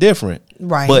about it different.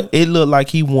 Right. But it looked like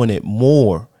he wanted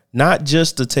more, not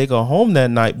just to take her home that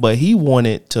night, but he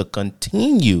wanted to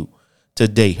continue to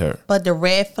date her. But the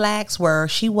red flags were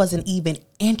she wasn't even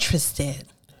interested.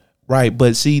 Right.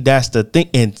 But see, that's the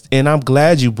thing. And I'm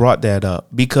glad you brought that up,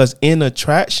 because in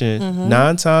attraction,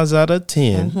 9 times out of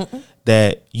 10,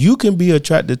 that you can be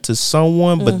attracted to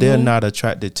someone, but they're not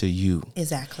attracted to you.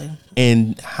 Exactly.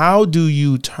 And how do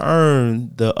you turn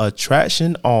the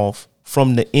attraction off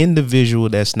from the individual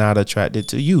that's not attracted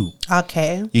to you?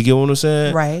 Okay. You get what I'm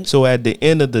saying? Right. So at the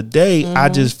end of the day, I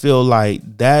just feel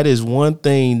like that is one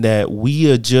thing that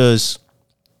we are just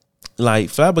like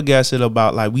flabbergasted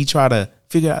about. Like, we try to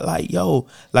figure out, like, yo,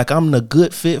 like, I'm the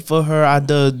good fit for her. I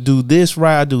do this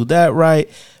right. I do that right.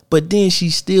 But then she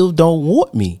still don't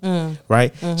want me.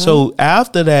 Right. So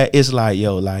after that, it's like,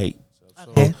 yo, like,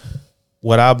 so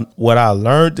what I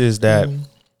learned is that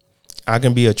I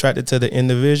can be attracted to the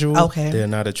individual. Okay. They're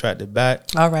not attracted back.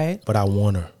 All right. But I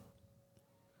want her.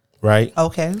 Right?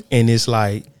 Okay. And it's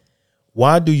like,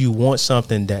 why do you want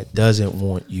something that doesn't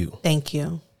want you? Thank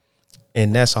you.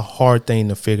 And that's a hard thing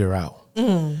to figure out.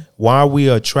 Why are we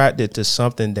attracted to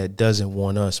something that doesn't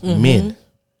want us? Men.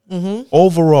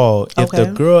 Overall, if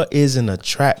the girl isn't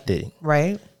attracted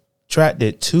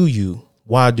to you,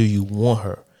 why do you want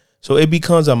her? So it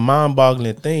becomes a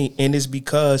mind-boggling thing, and it's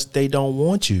because they don't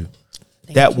want you.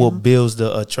 That will build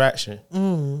the attraction.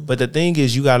 But the thing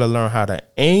is, you got to learn how to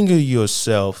anger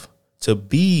yourself to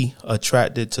be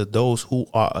attracted to those who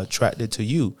are attracted to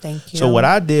you. Thank you. So what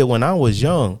I did when I was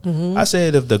young, I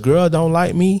said, if the girl don't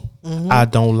like me, I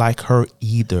don't like her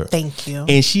either. Thank you.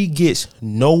 And she gets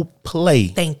no play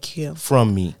Thank you.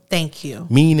 from me. Thank you.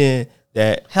 Meaning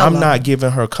that I'm not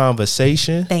giving her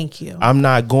conversation. Thank you. I'm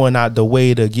not going out the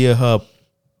way to give her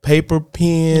paper,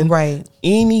 pen, Right.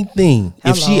 anything.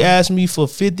 If she Hello. asks me for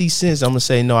 50 cents, I'm going to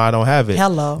say, no, I don't have it.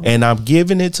 Hello. And I'm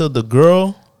giving it to the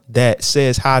girl that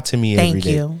says hi to me every Thank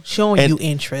day. you. Showing And- you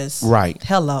interest. Right.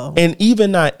 Hello. And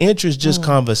even not interest, just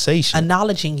conversation.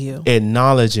 Acknowledging you.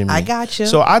 Acknowledging me. I got you.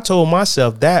 So I told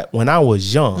myself that when I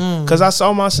was young, because I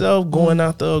saw myself going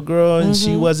after a girl and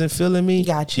she wasn't feeling me.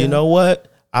 Got You you. know what?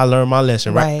 I learned my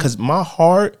lesson, right? Right. Because my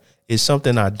heart is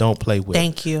something I don't play with.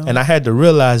 Thank you. And I had to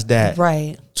realize that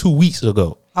Right. 2 weeks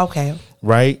ago, Okay.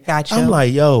 right? Gotcha. I'm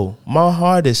like, yo, my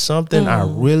heart is something I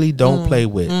really don't play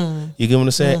with. You get what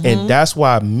I'm saying? And that's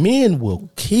why men will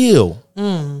kill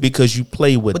because you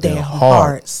play with, With their, their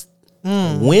hearts.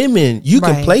 Women, you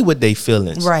can Right. play with their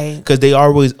feelings, Right. Because they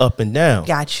always up and down.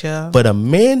 Gotcha. But a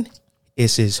man,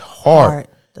 it's his heart.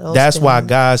 Those That's why things.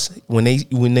 guys, when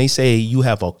they say you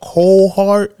have a cold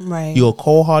heart, Right. you're a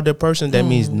cold hearted person. That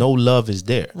means no love is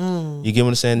there. You get what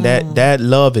I'm saying? That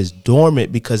love is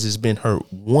dormant because it's been hurt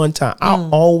one time. I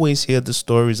always hear the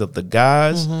stories of the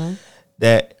guys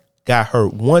that got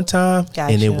hurt one time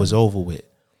and it Gotcha. was over with.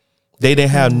 They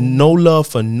didn't have no love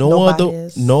for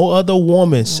Nobody's. no other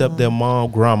woman except their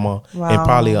mom, grandma, and Wow.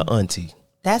 probably a auntie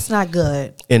That's not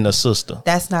good. and a sister.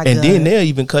 That's not And good. then they'll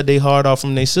even cut their heart off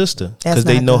from their sister because That's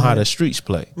they not know how good. the streets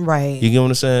play. Right. You get what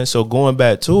I'm saying? So going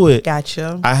back to it,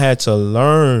 Gotcha. I had to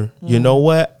learn, you know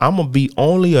what? I'm going to be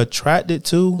only attracted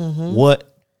to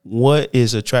what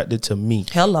is attracted to me.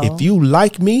 Hello. If you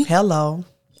like me, Hello.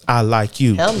 I like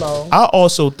you. Hello. I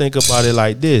also think about it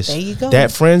like this. There you go.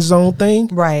 That friend zone thing,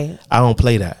 Right. I don't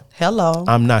play that. Hello.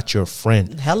 I'm not your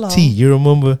friend. Hello. T, you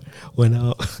remember when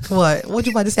What? What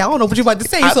you about to say? I don't know what you about to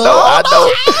say. I so know, I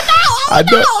I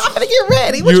know. I'm gonna get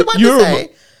ready. What you about to say?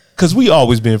 Because we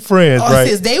always been friends, Oh, right?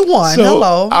 since day one. So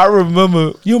Hello. I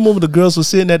remember, you remember the girls were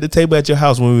sitting at the table at your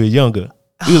house when we were younger.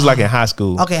 It was like in high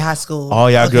school. Okay, high school.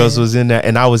 All y'all Okay. girls was in there,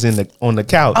 and I was on the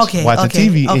couch Okay, watching okay,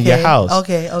 TV in your okay, house.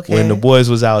 okay. When the boys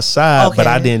was outside, but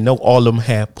I Okay. didn't know all of them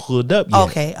had pulled up yet.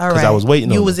 Okay, all right. Because I was waiting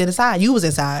on You them. was inside. You was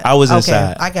inside. I was Okay,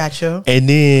 inside. I got you. And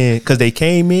then, because they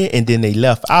came in and then they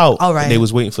left out. All right. And they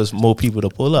was waiting for some more people to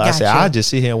pull up. I said, Gotcha. I'll just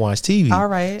sit here and watch TV. All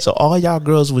right. So all y'all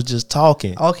girls was just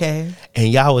talking. Okay. And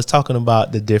y'all was talking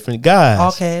about the different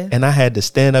guys. Okay. And I had to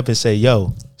stand up and say,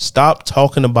 yo, stop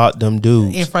talking about them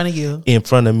dudes In front of you. in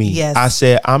front of me. Yes. I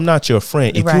said, I'm not your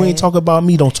friend. If you Right. ain't talk about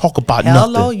me, don't talk about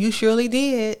Hello, nothing. you surely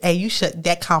did. And you shut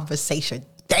that conversation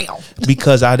down.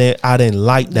 Because I didn't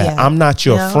like that. Yeah. I'm not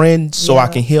your Yeah. friend, so I Yeah.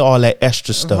 can hear all that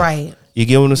extra stuff. Right. You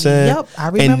get what I'm saying? Yep, I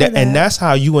remember and that. that's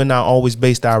how you and I always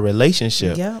based our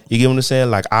relationship. Yep. You get what I'm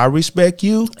saying? Like I respect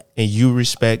you and you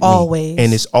respect Always. me.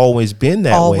 And it's always been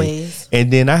that way. Always. And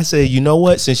then I said, you know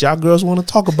what? Since y'all girls want to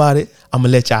talk about it, I'm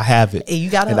gonna let y'all have it. And you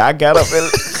got And I got up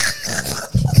and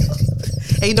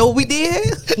And you know what we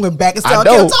did? We're back and I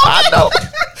started know, talking. I know.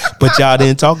 But y'all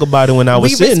didn't talk about it when I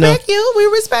was We sitting there. respect you. We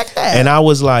respect that. And I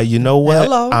was like, you know what?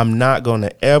 Hello. I'm not going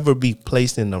to ever be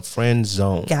placed in the friend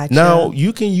zone. Gotcha. Now,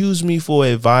 you can use me for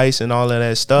advice and all of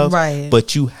that stuff. Right.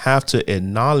 But you have to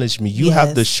acknowledge me. You have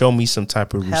Yes. to show me some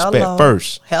type of respect Hello.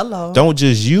 first. Hello. Don't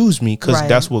just use me because Right.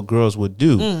 that's what girls would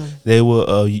do. They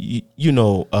will,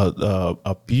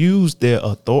 abuse their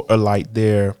authority, like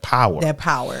their power. That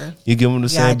power. You get what I'm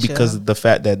saying? Gotcha. Because of the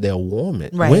fact that they're women.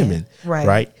 Right. Right.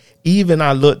 Right. Even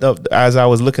I looked up as I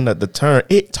was looking at the term,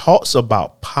 it talks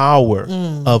about power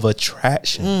of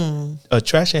attraction.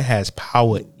 Attraction has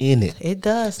power in it. It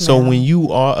does. So now. when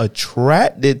you are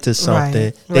attracted to something,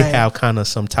 Right, they right. have kind of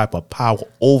some type of power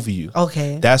over you.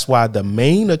 Okay. That's why the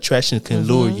main attraction can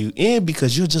lure you in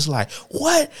because you're just like,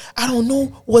 what? I don't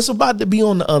know what's about to be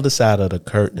on the other side of the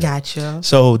curtain. Gotcha.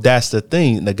 So that's the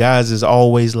thing. The guys is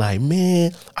always like,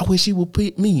 man, I wish he would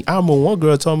pick me. I remember one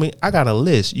girl told me, I got a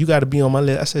list. You got to be on my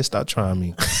list. I said, stop trying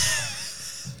me.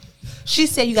 She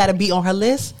said you got to be on her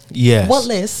list. Yes. What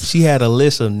list? She had a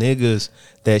list of niggas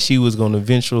that she was going to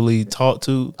eventually talk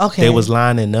to. Okay. They was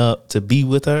lining up to be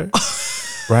with her.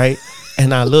 Right?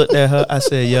 And I looked at her. I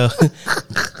said, yo,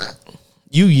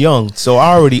 you young. So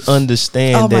I already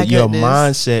understand Oh, my that your goodness.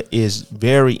 mindset is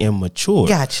very immature.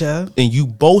 Gotcha. And you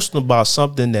boasting about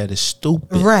something that is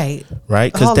stupid. Right.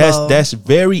 Right? Because Hello. that's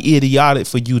very idiotic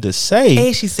for you to say.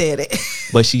 And she said it.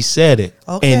 But she said it.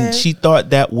 Okay. And she thought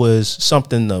that was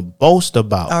something to boast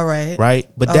about. All right. Right?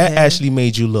 But that Okay. actually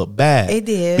made you look bad. It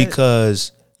did.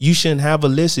 Because you shouldn't have a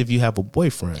list if you have a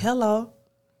boyfriend. Hello.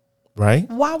 right?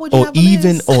 Why would you have a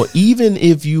list? Or even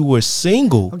if you were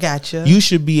single, Gotcha. you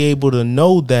should be able to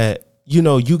know that, you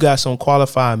know, you got some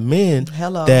qualified men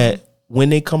that when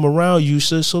they come around, you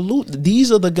should salute.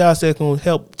 These are the guys that can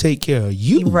help take care of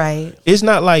you. Right. It's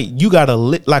not like you got a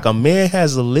like a man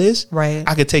has a list. Right.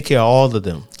 I can take care of all of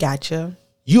them. Gotcha.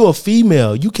 You're a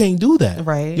female. You can't do that.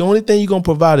 Right. The only thing you're going to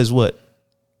provide is what?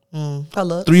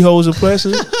 Hello. 3 holes of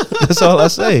pressure. That's all I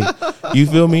say. You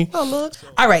feel me?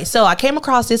 All right. So I came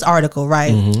across this article,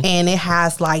 right? And it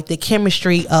has like the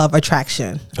chemistry of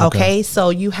attraction. Okay. So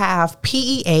you have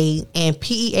PEA, and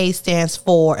PEA stands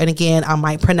for, and again, I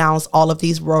might pronounce all of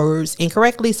these words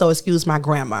incorrectly, so excuse my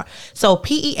grammar. So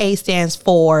PEA stands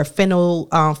for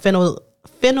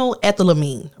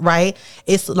phenylethylamine, right?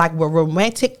 It's like a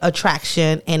romantic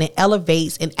attraction, and it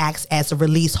elevates and acts as a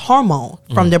release hormone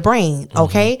from the brain.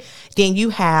 Okay. Then you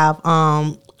have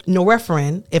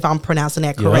norepinephrine, if I'm pronouncing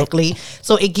that correctly.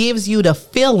 So it gives you the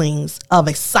feelings of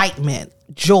excitement,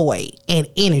 joy, and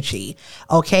energy.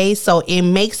 Okay. So it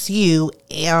makes you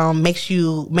makes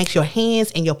your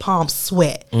hands and your palms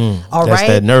sweat. All right.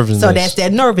 That nervousness. So that's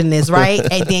that nervousness, right?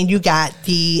 And then you got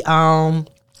the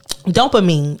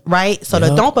dopamine, right? So the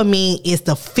dopamine is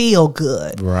the feel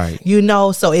good, right? You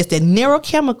know, so it's the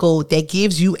neurochemical that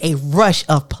gives you a rush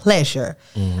of pleasure.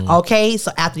 Okay,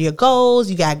 so after your goals,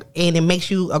 you got, and it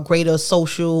makes you a greater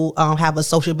social, have a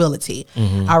sociability.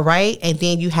 All right, and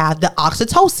then you have the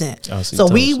oxytocin. So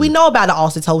we know about the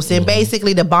oxytocin,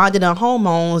 basically the bonding of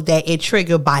hormones that it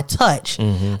triggered by touch.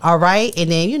 All right,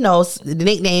 and then, you know, the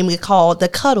nickname is called the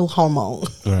cuddle hormone.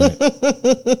 Right.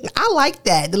 I like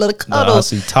that, the little cuddle.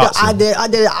 I did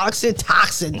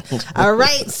oxytocin. All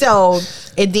right. So,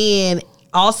 and then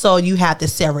also you have the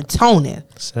serotonin.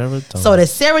 So the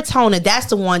serotonin, that's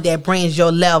the one that brings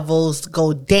your levels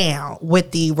go down with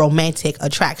the romantic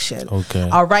attraction. Okay.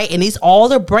 All right. And it's all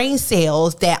the brain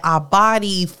cells that our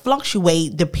body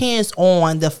fluctuate, depends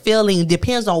on the feeling,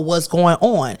 depends on what's going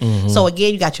on. So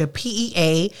again, you got your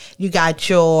PEA, you got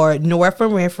your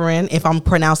norepinephrine, if I'm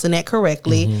pronouncing that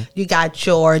correctly. You got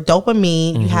your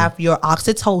dopamine, you have your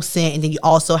oxytocin, and then you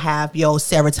also have your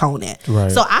serotonin.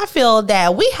 Right. So I feel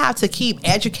that we have to keep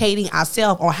educating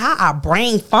ourselves on how our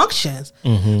brain functions,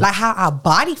 like how our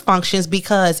body functions,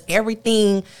 because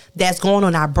everything that's going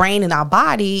on in our brain and our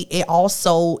body, it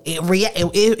also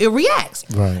it reacts,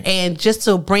 right? And just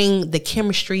to bring the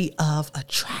chemistry of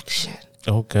attraction.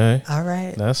 Okay. All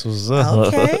right. That's what's up.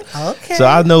 Okay. Okay. So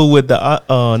I know with the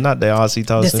not the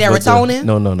oxytocin, the serotonin.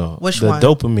 No. Which the one?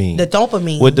 Dopamine. The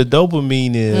dopamine. What the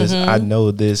dopamine is, I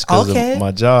know this because of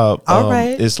my job. All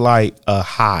right. It's like a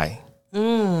high.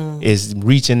 It's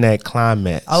reaching that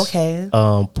climax. Okay.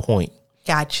 Point.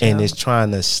 Gotcha. And it's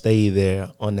trying to stay there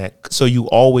on that. So you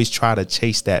always try to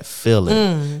chase that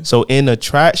feeling. So in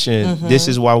attraction, this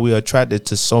is why we're attracted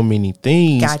to so many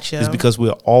things. Gotcha. It's because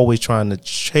we're always trying to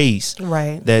chase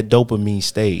that dopamine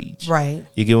stage. Right.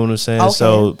 You get what I'm saying?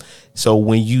 Okay. So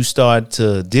when you start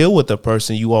to deal with a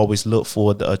person, you always look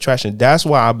for the attraction. That's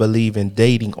why I believe in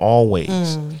dating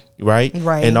always. Right.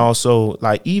 And also,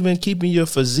 like, even keeping your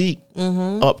physique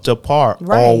up to par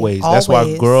always. That's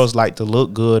why girls like to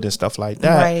look good and stuff like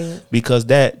that, because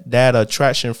that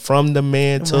attraction from the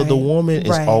man to the woman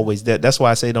is always that. That's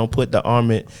why I say don't put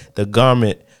the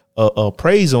garment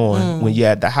praise on when you're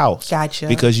at the house. Gotcha.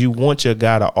 Because you want your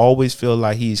guy to always feel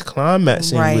like he's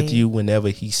climaxing with you whenever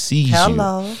he sees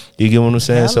you. You get what I'm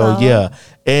saying? So yeah.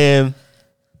 And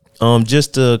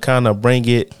just to kind of bring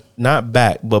it not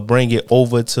back, but bring it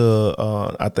over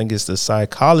to I think it's the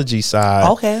psychology side.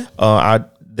 Okay.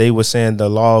 They were saying the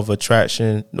law of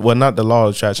attraction. Well, not the law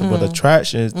of attraction, but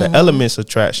attractions. The elements of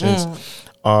attractions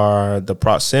are the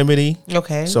proximity.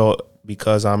 Okay. So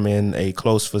because I'm in a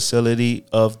close facility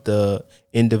of the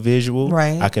individual,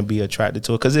 I can be attracted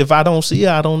to it. Because if I don't see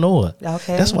her, I don't know her.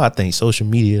 Okay. That's why I think social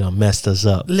media done messed us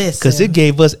up. Listen. Because it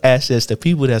gave us access to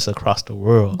people that's across the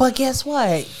world. But guess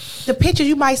what? The picture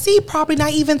you might see probably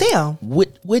not even them.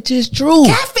 Which is true.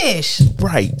 Catfish.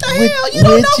 Right. The hell? You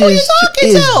don't know who you're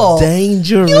talking to.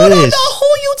 Dangerous. You don't know who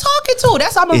you talking to.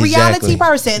 That's why I'm a reality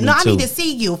person. No, I need to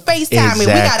see you. FaceTime me.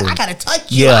 I gotta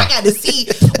touch you. I gotta see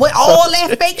with all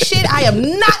that fake shit. I am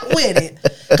not with it.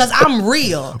 Because I'm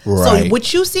real. Right. So what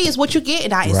you see is what you get,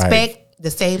 and I expect the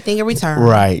same thing in return.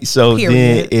 Right. So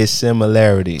then it's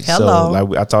similarities. Hello. So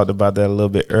like I talked about that a little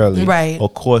bit earlier. Right.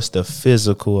 Of course, the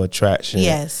physical attraction.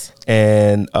 Yes.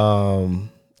 And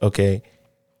okay,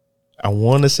 I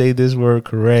want to say this word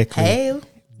correctly. Hey, you're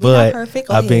but not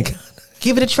perfect. I've been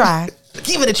give it a try.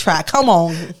 Give it a try. Come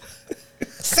on.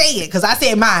 Say it, because I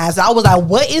said mine. So I was like,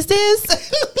 what is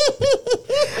this?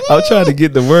 I'm trying to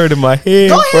get the word in my head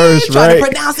Go ahead, first, try right? to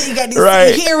pronounce it. You got to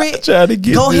Right. hear it. Trying to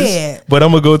get Go this. ahead. But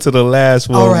I'm gonna go to the last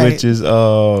one, All right. which is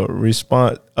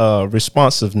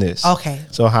responsiveness. Okay.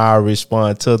 So how I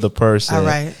respond to the person. All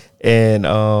right. And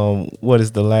what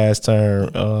is the last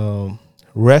term?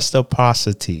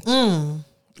 Reciprocity.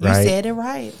 You Right. said it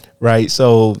right. Right.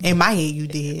 So In my head, you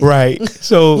did. right.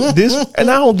 So this,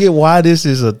 and I don't get why this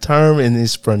is a term and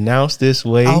it's pronounced this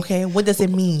way. Okay. What does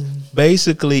it mean?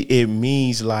 Basically, it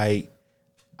means like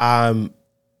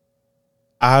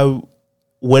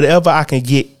whatever I can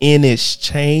get in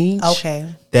exchange. Okay.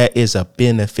 That is a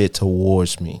benefit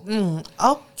towards me.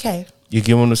 Okay. You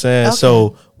get what I'm saying? Okay.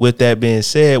 So with that being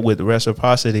said, with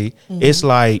reciprocity, it's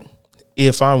like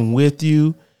if I'm with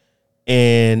you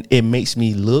and it makes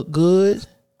me look good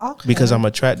Okay. because I'm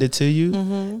attracted to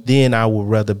you, then I would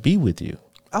rather be with you.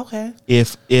 Okay.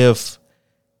 If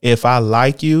I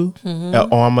like you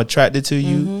or I'm attracted to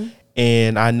you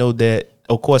and I know that,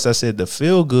 of course I said the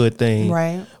feel good thing,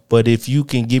 Right. but if you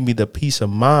can give me the peace of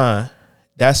mind,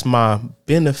 that's my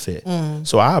benefit.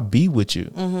 So I'll be with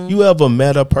you. You ever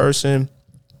met a person,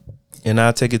 and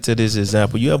I'll take it to this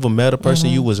example. You ever met a person,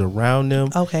 you was around them,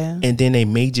 Okay. and then they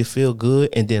made you feel good,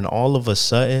 and then all of a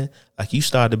sudden, like you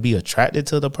started to be attracted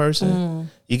to the person.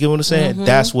 You get what I'm saying?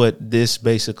 That's what this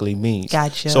basically means.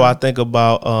 Gotcha. So I think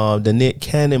about the Nick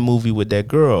Cannon movie with that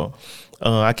girl.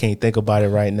 I can't think about it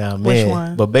right now, man. Which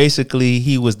one? But basically,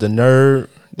 he was the nerd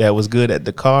that was good at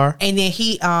the car. And then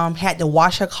he had to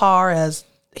wash her car as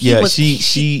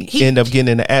she ended up getting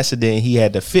in an accident and he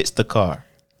had to fix the car.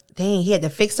 Dang, he had to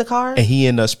fix the car. And he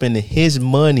ended up spending his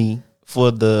money for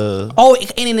the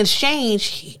And in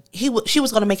exchange, she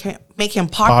was gonna make him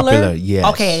popular. Popular, yes.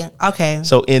 Okay.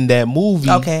 so in that movie.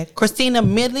 Okay. Christina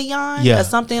Milian or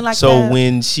something like that. So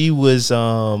when she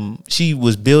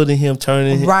was building him,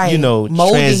 turning him, Right.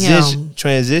 Molding him.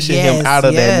 transition Yes, him out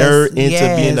of yes, that nerd into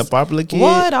yes. being a popular kid.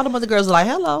 What? All the other girls were like,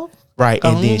 hello. Right.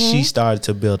 And then she started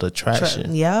to build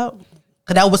attraction. Yep.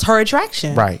 Cause that was her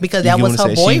attraction. Right. Because You that get was what her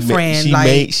I'm saying?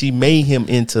 boyfriend. She made him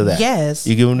into that. Yes.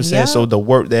 You get what I'm saying? Yep. So the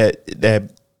work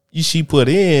that she put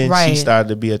in, Right. she started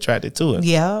to be attracted to him.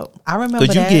 Yep. I remember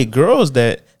Because you that. get girls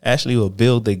that actually will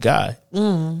build the guy.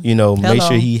 Make Hello.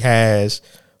 sure he has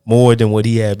more than what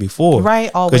he had before. Right,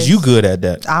 always. Because you good at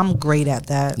that. I'm great at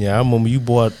that. Yeah, I remember you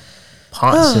bought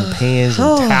pots and pans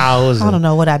and towels. I don't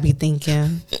know what I be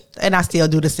thinking. And I still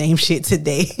do the same shit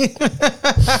today.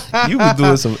 You was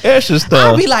doing some extra I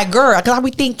stuff. be like, girl, because I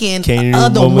be thinking Can't even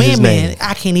other remember his name. women.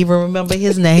 I can't even remember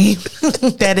his name.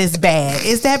 That is bad.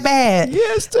 Is that bad?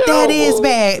 Yes, That is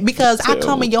bad. Because I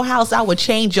come in your house, I would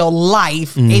change your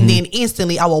life. And then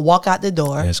instantly I will walk out the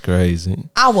door. That's crazy.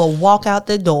 I will walk out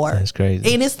the door. That's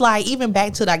crazy. And it's like, even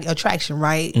back to that attraction,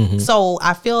 right? So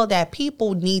I feel that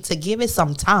people need to give it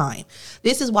some time.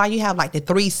 This is why you have like the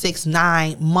 3, 6,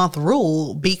 9 month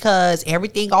rule, because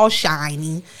everything all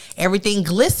shiny, everything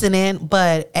glistening.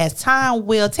 But as time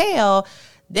will tell,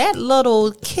 that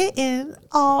little kitten,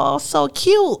 oh, so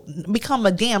cute, become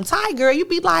a damn tiger. You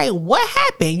be like, what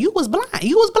happened? You was blind.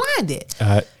 You was blinded.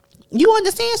 You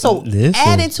understand? So Listen,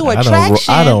 added to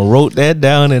attraction. I don't wrote that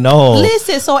down and all.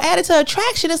 Listen, so added to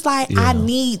attraction, it's like I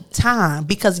need time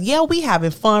because we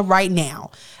having fun right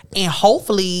now, and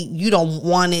hopefully you don't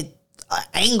want it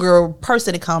anger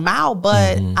person to come out,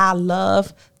 but I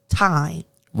love time.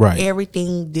 Right.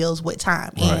 Everything deals with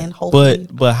time, and hopefully,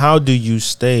 But how do you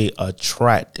stay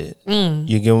attracted?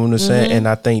 You get what I'm saying? And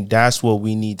I think that's what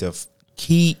we need to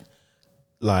keep,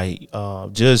 like,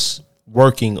 just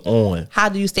working on how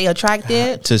do you stay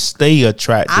attracted? to stay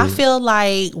attractive. I feel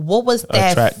like what was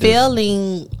that Attractive.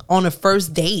 feeling on the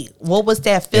first date? What was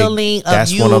that feeling of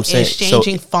that's you what I'm saying.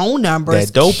 exchanging phone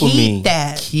numbers? That dopamine. Keep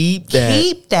that. Keep that.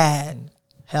 Keep that.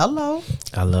 Hello.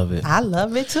 I love it. I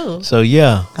love it too. So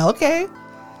yeah, Okay.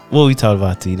 what we talked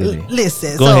about today?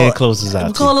 Listen. Go ahead and close this out,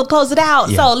 T. Close it out.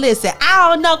 Yeah. So listen, I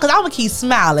don't know, because I'm going to keep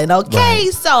smiling, okay?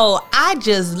 Right. So I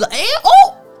just,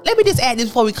 let me just add this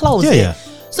before we close it. Yeah.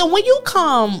 So when you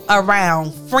come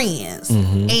around friends,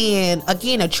 Mm-hmm. and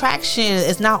again, attraction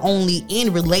is not only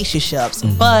in relationships,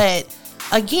 Mm-hmm. but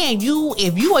again,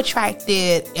 if you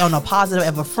attracted on a positive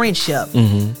of a friendship,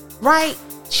 Mm-hmm. right?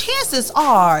 Chances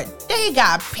are they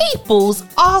got peoples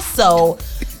also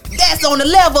that's on the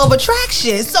level of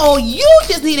attraction. So you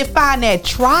just need to find that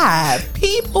tribe,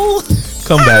 people.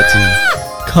 Come back to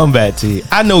you. Come back to you.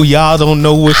 I know y'all don't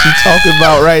know what she's talking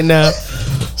about right now.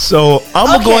 So I'm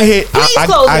gonna go Okay, ahead. please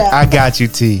close it out. I got you,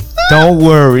 T. Don't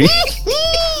worry.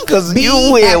 Cause Be you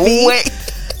went happy. way.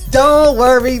 Don't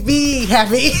worry, be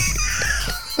happy.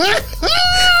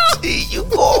 T, you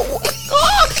go.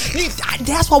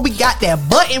 That's why we got that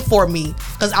button for me,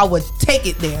 because I would take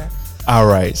it there. All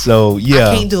right, so yeah,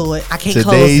 I can't do it. I can't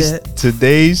close it.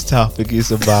 Today's topic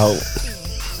is about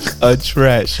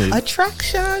attraction.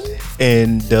 Attraction.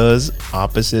 And does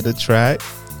opposite attract?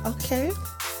 Okay.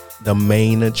 The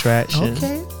main attraction.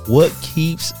 Okay. What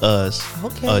keeps us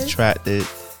Okay. attracted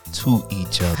to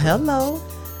each other?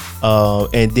 Hello.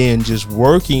 And then just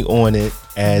working on it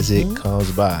as it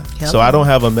comes by. Hello. So I don't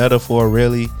have a metaphor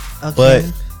really, Okay. but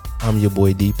I'm your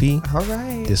boy DP. All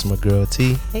right. This my girl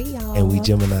T. Hey y'all. And we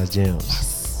Gemini's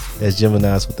Gems. That's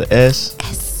Gemini's with the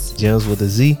S. Gems with a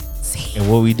Z.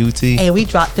 And what we do, T? And we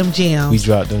dropped them gems. We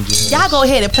dropped them gems. Y'all go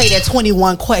ahead and play that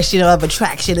 21 question of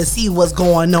attraction to see what's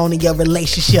going on in your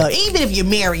relationship. Even if you're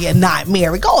married or not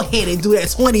married, go ahead and do that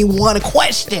 21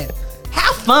 question.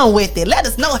 Have fun with it. Let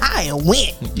us know how it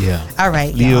went. Yeah. All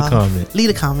right. Leave y'all. a comment. Leave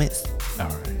the comments.